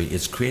century,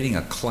 it's creating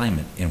a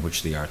climate in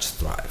which the arts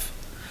thrive.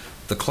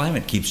 The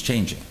climate keeps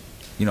changing.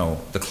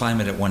 The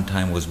climate at one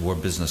time was more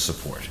business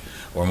support,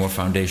 or more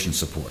foundation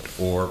support,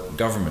 or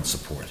government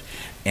support.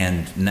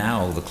 And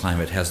now the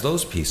climate has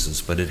those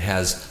pieces, but it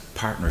has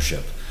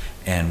partnership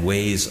and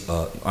ways,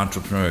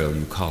 entrepreneurial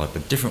you call it,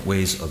 but different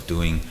ways of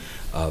doing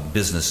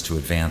business to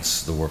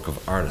advance the work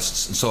of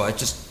artists. And so I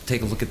just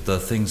take a look at the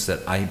things that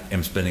I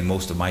am spending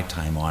most of my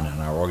time on,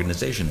 and our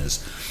organization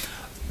is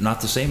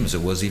not the same as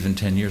it was even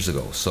 10 years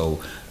ago.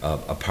 So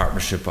a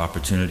partnership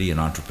opportunity, an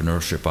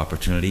entrepreneurship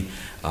opportunity,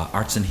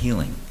 arts and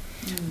healing.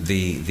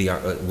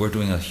 We're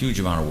doing a huge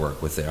amount of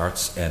work with the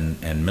arts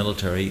and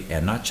military,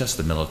 and not just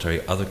the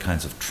military, other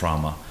kinds of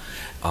trauma.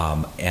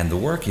 And the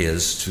work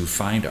is to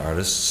find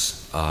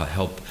artists,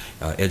 help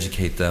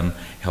educate them,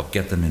 help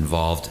get them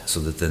involved,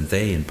 so that then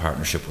they, in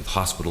partnership with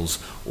hospitals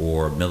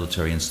or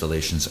military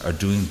installations, are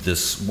doing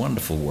this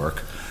wonderful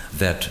work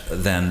that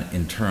then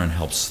in turn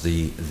helps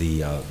the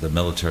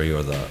military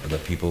or the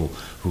people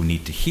who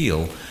need to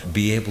heal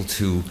be able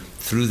to,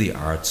 through the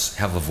arts,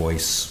 have a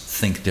voice,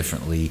 think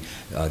differently,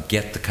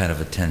 get the kind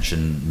of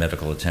attention,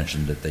 medical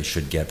attention that they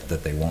should get,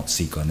 that they won't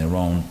seek on their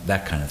own,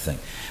 that kind of thing.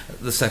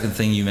 The second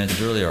thing you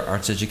mentioned earlier,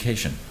 arts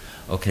education.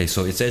 Okay,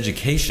 so it's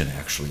education,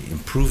 actually,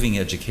 improving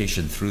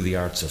education through the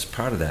arts as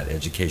part of that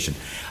education.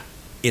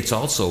 It's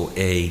also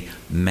a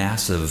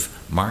massive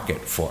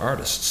market for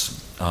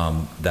artists.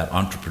 That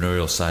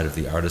entrepreneurial side of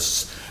the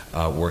artists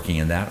working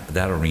in that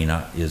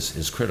arena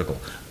is critical.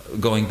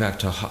 Going back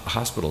to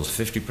hospitals,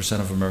 50%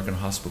 of American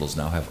hospitals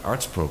now have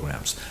arts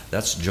programs.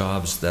 That's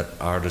jobs that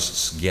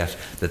artists get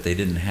that they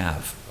didn't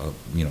have,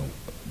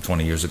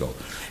 20 years ago.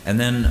 And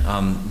then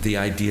the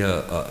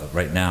idea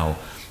right now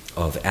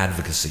of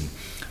advocacy.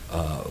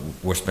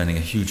 We're spending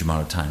a huge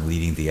amount of time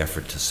leading the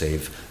effort to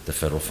save the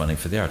federal funding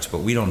for the arts, but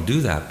we don't do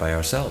that by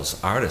ourselves.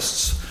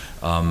 Artists,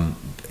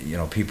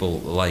 people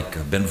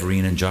like Ben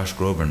Vereen and Josh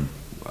Groban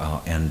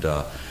and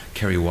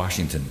Kerry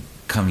Washington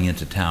coming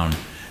into town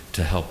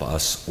to help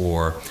us,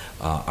 or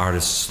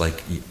artists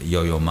like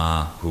Yo-Yo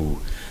Ma, who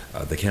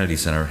the Kennedy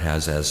Center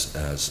has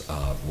as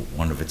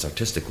one of its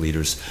artistic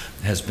leaders,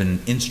 has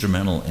been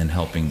instrumental in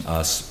helping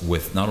us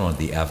with not only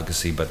the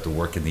advocacy but the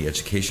work in the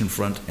education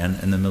front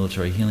and the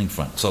military healing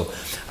front. So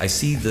I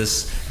see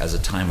this as a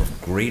time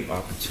of great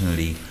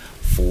opportunity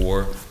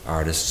for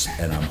artists,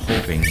 and I'm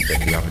hoping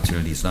that the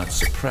opportunity is not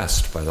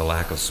suppressed by the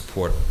lack of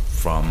support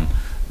from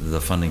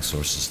the funding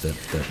sources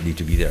that need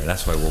to be there.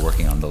 That's why we're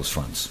working on those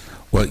fronts.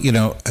 Well,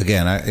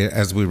 again,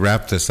 as we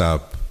wrap this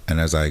up, and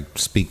as I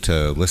speak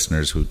to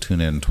listeners who tune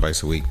in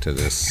twice a week to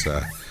this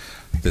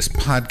this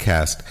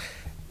podcast,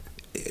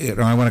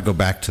 I want to go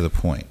back to the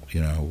point.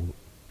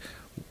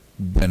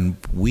 When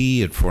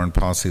we at Foreign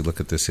Policy look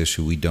at this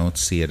issue, we don't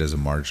see it as a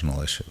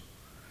marginal issue.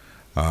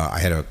 I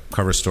had a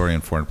cover story in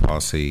Foreign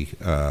Policy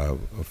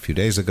a few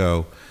days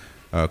ago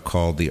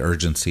called "The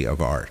Urgency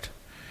of Art,"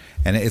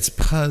 and it's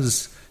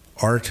because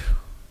art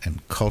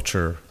and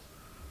culture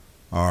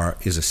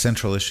is a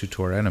central issue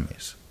to our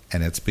enemies.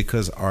 And it's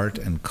because art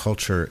and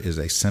culture is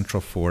a central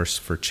force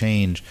for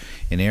change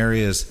in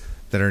areas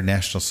that are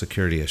national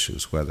security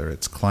issues, whether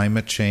it's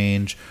climate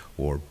change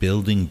or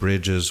building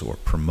bridges or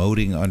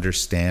promoting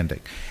understanding.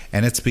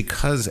 And it's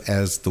because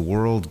as the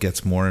world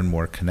gets more and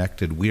more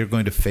connected, we are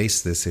going to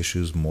face these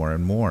issues more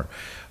and more.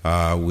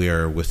 We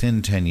are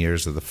within 10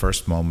 years of the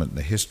first moment in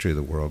the history of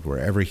the world where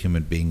every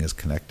human being is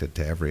connected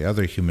to every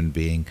other human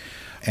being,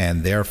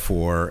 and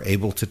therefore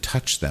able to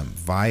touch them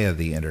via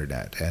the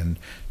internet and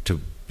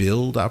to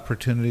build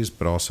opportunities,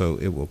 but also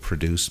it will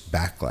produce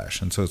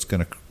backlash. And so it's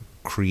going to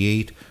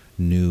create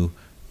new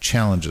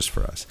challenges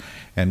for us.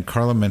 And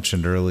Carla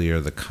mentioned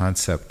earlier the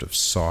concept of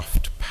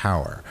soft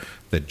power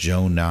that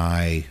Joe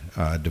Nye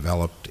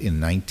developed in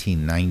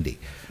 1990,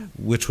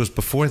 which was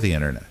before the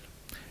internet.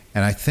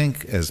 And I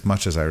think, as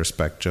much as I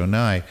respect Joe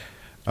Nye,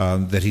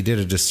 that he did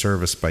a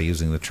disservice by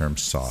using the term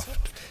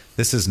soft.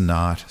 This is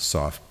not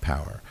soft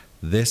power.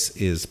 This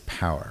is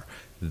power.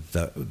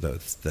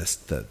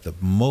 The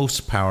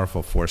most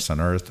powerful force on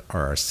earth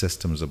are our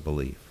systems of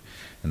belief.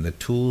 And the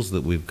tools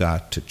that we've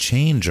got to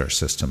change our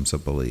systems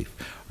of belief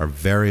are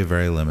very,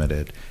 very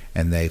limited,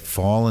 and they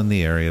fall in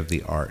the area of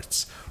the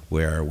arts,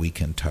 where we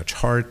can touch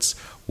hearts,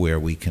 where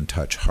we can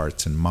touch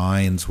hearts and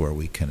minds, where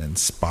we can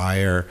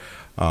inspire,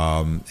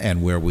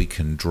 and where we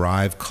can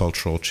drive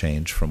cultural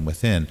change from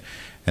within.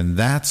 And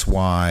that's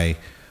why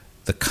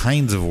the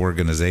kinds of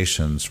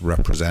organizations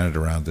represented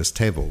around this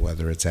table,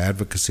 whether it's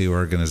advocacy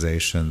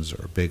organizations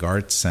or a big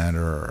arts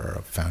center or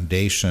a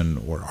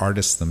foundation or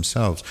artists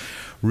themselves,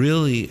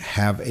 really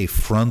have a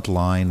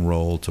frontline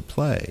role to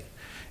play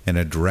in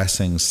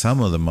addressing some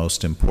of the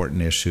most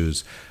important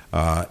issues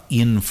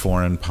in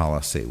foreign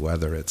policy,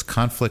 whether it's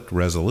conflict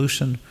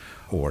resolution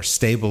or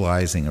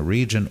stabilizing a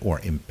region or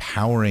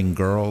empowering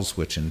girls,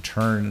 which in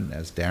turn,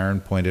 as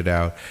Darren pointed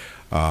out,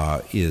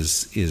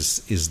 is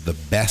the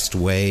best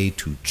way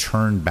to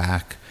turn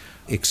back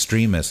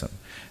extremism.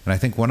 And I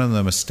think one of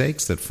the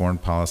mistakes that foreign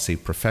policy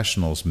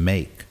professionals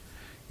make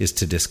is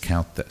to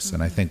discount this.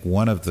 And I think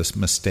one of the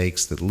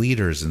mistakes that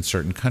leaders in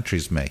certain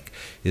countries make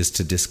is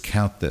to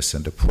discount this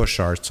and to push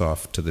arts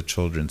off to the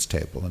children's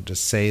table and to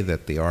say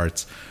that the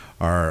arts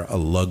are a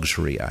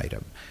luxury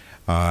item.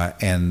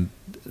 And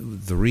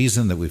the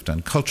reason that we've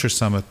done Culture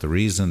Summit, the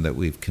reason that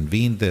we've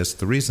convened this,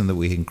 the reason that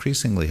we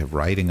increasingly have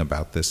writing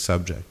about this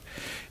subject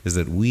is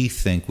that we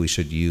think we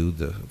should use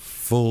the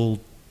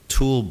full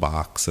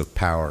toolbox of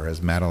power,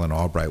 as Madeleine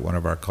Albright, one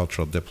of our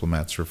cultural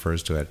diplomats,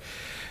 refers to it,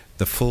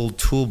 the full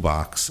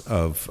toolbox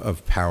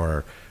of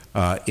power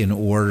in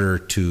order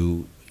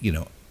to,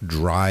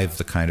 drive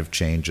the kind of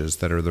changes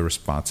that are the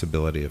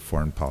responsibility of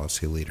foreign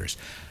policy leaders.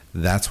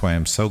 That's why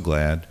I'm so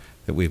glad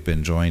that we've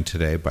been joined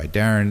today by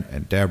Darren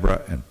and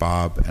Deborah and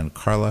Bob and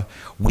Carla.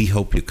 We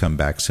hope you come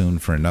back soon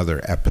for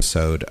another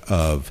episode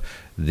of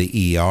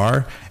the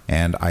ER,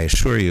 and I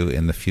assure you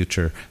in the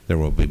future there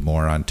will be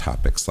more on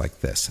topics like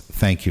this.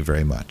 Thank you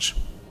very much.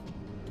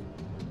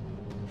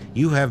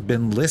 You have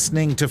been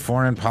listening to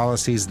Foreign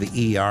Policy's The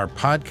ER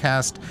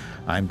podcast.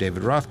 I'm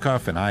David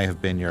Rothkopf, and I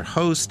have been your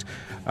host.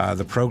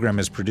 The program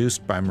is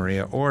produced by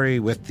Maria Ori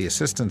with the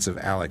assistance of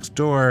Alex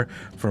Dorr.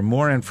 For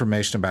more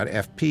information about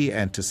FP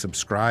and to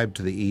subscribe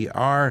to the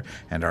ER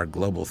and our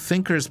Global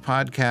Thinkers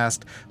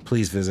podcast,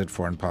 please visit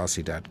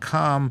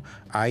foreignpolicy.com,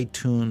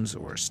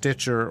 iTunes, or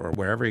Stitcher, or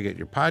wherever you get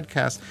your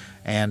podcasts.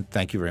 And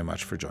thank you very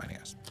much for joining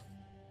us.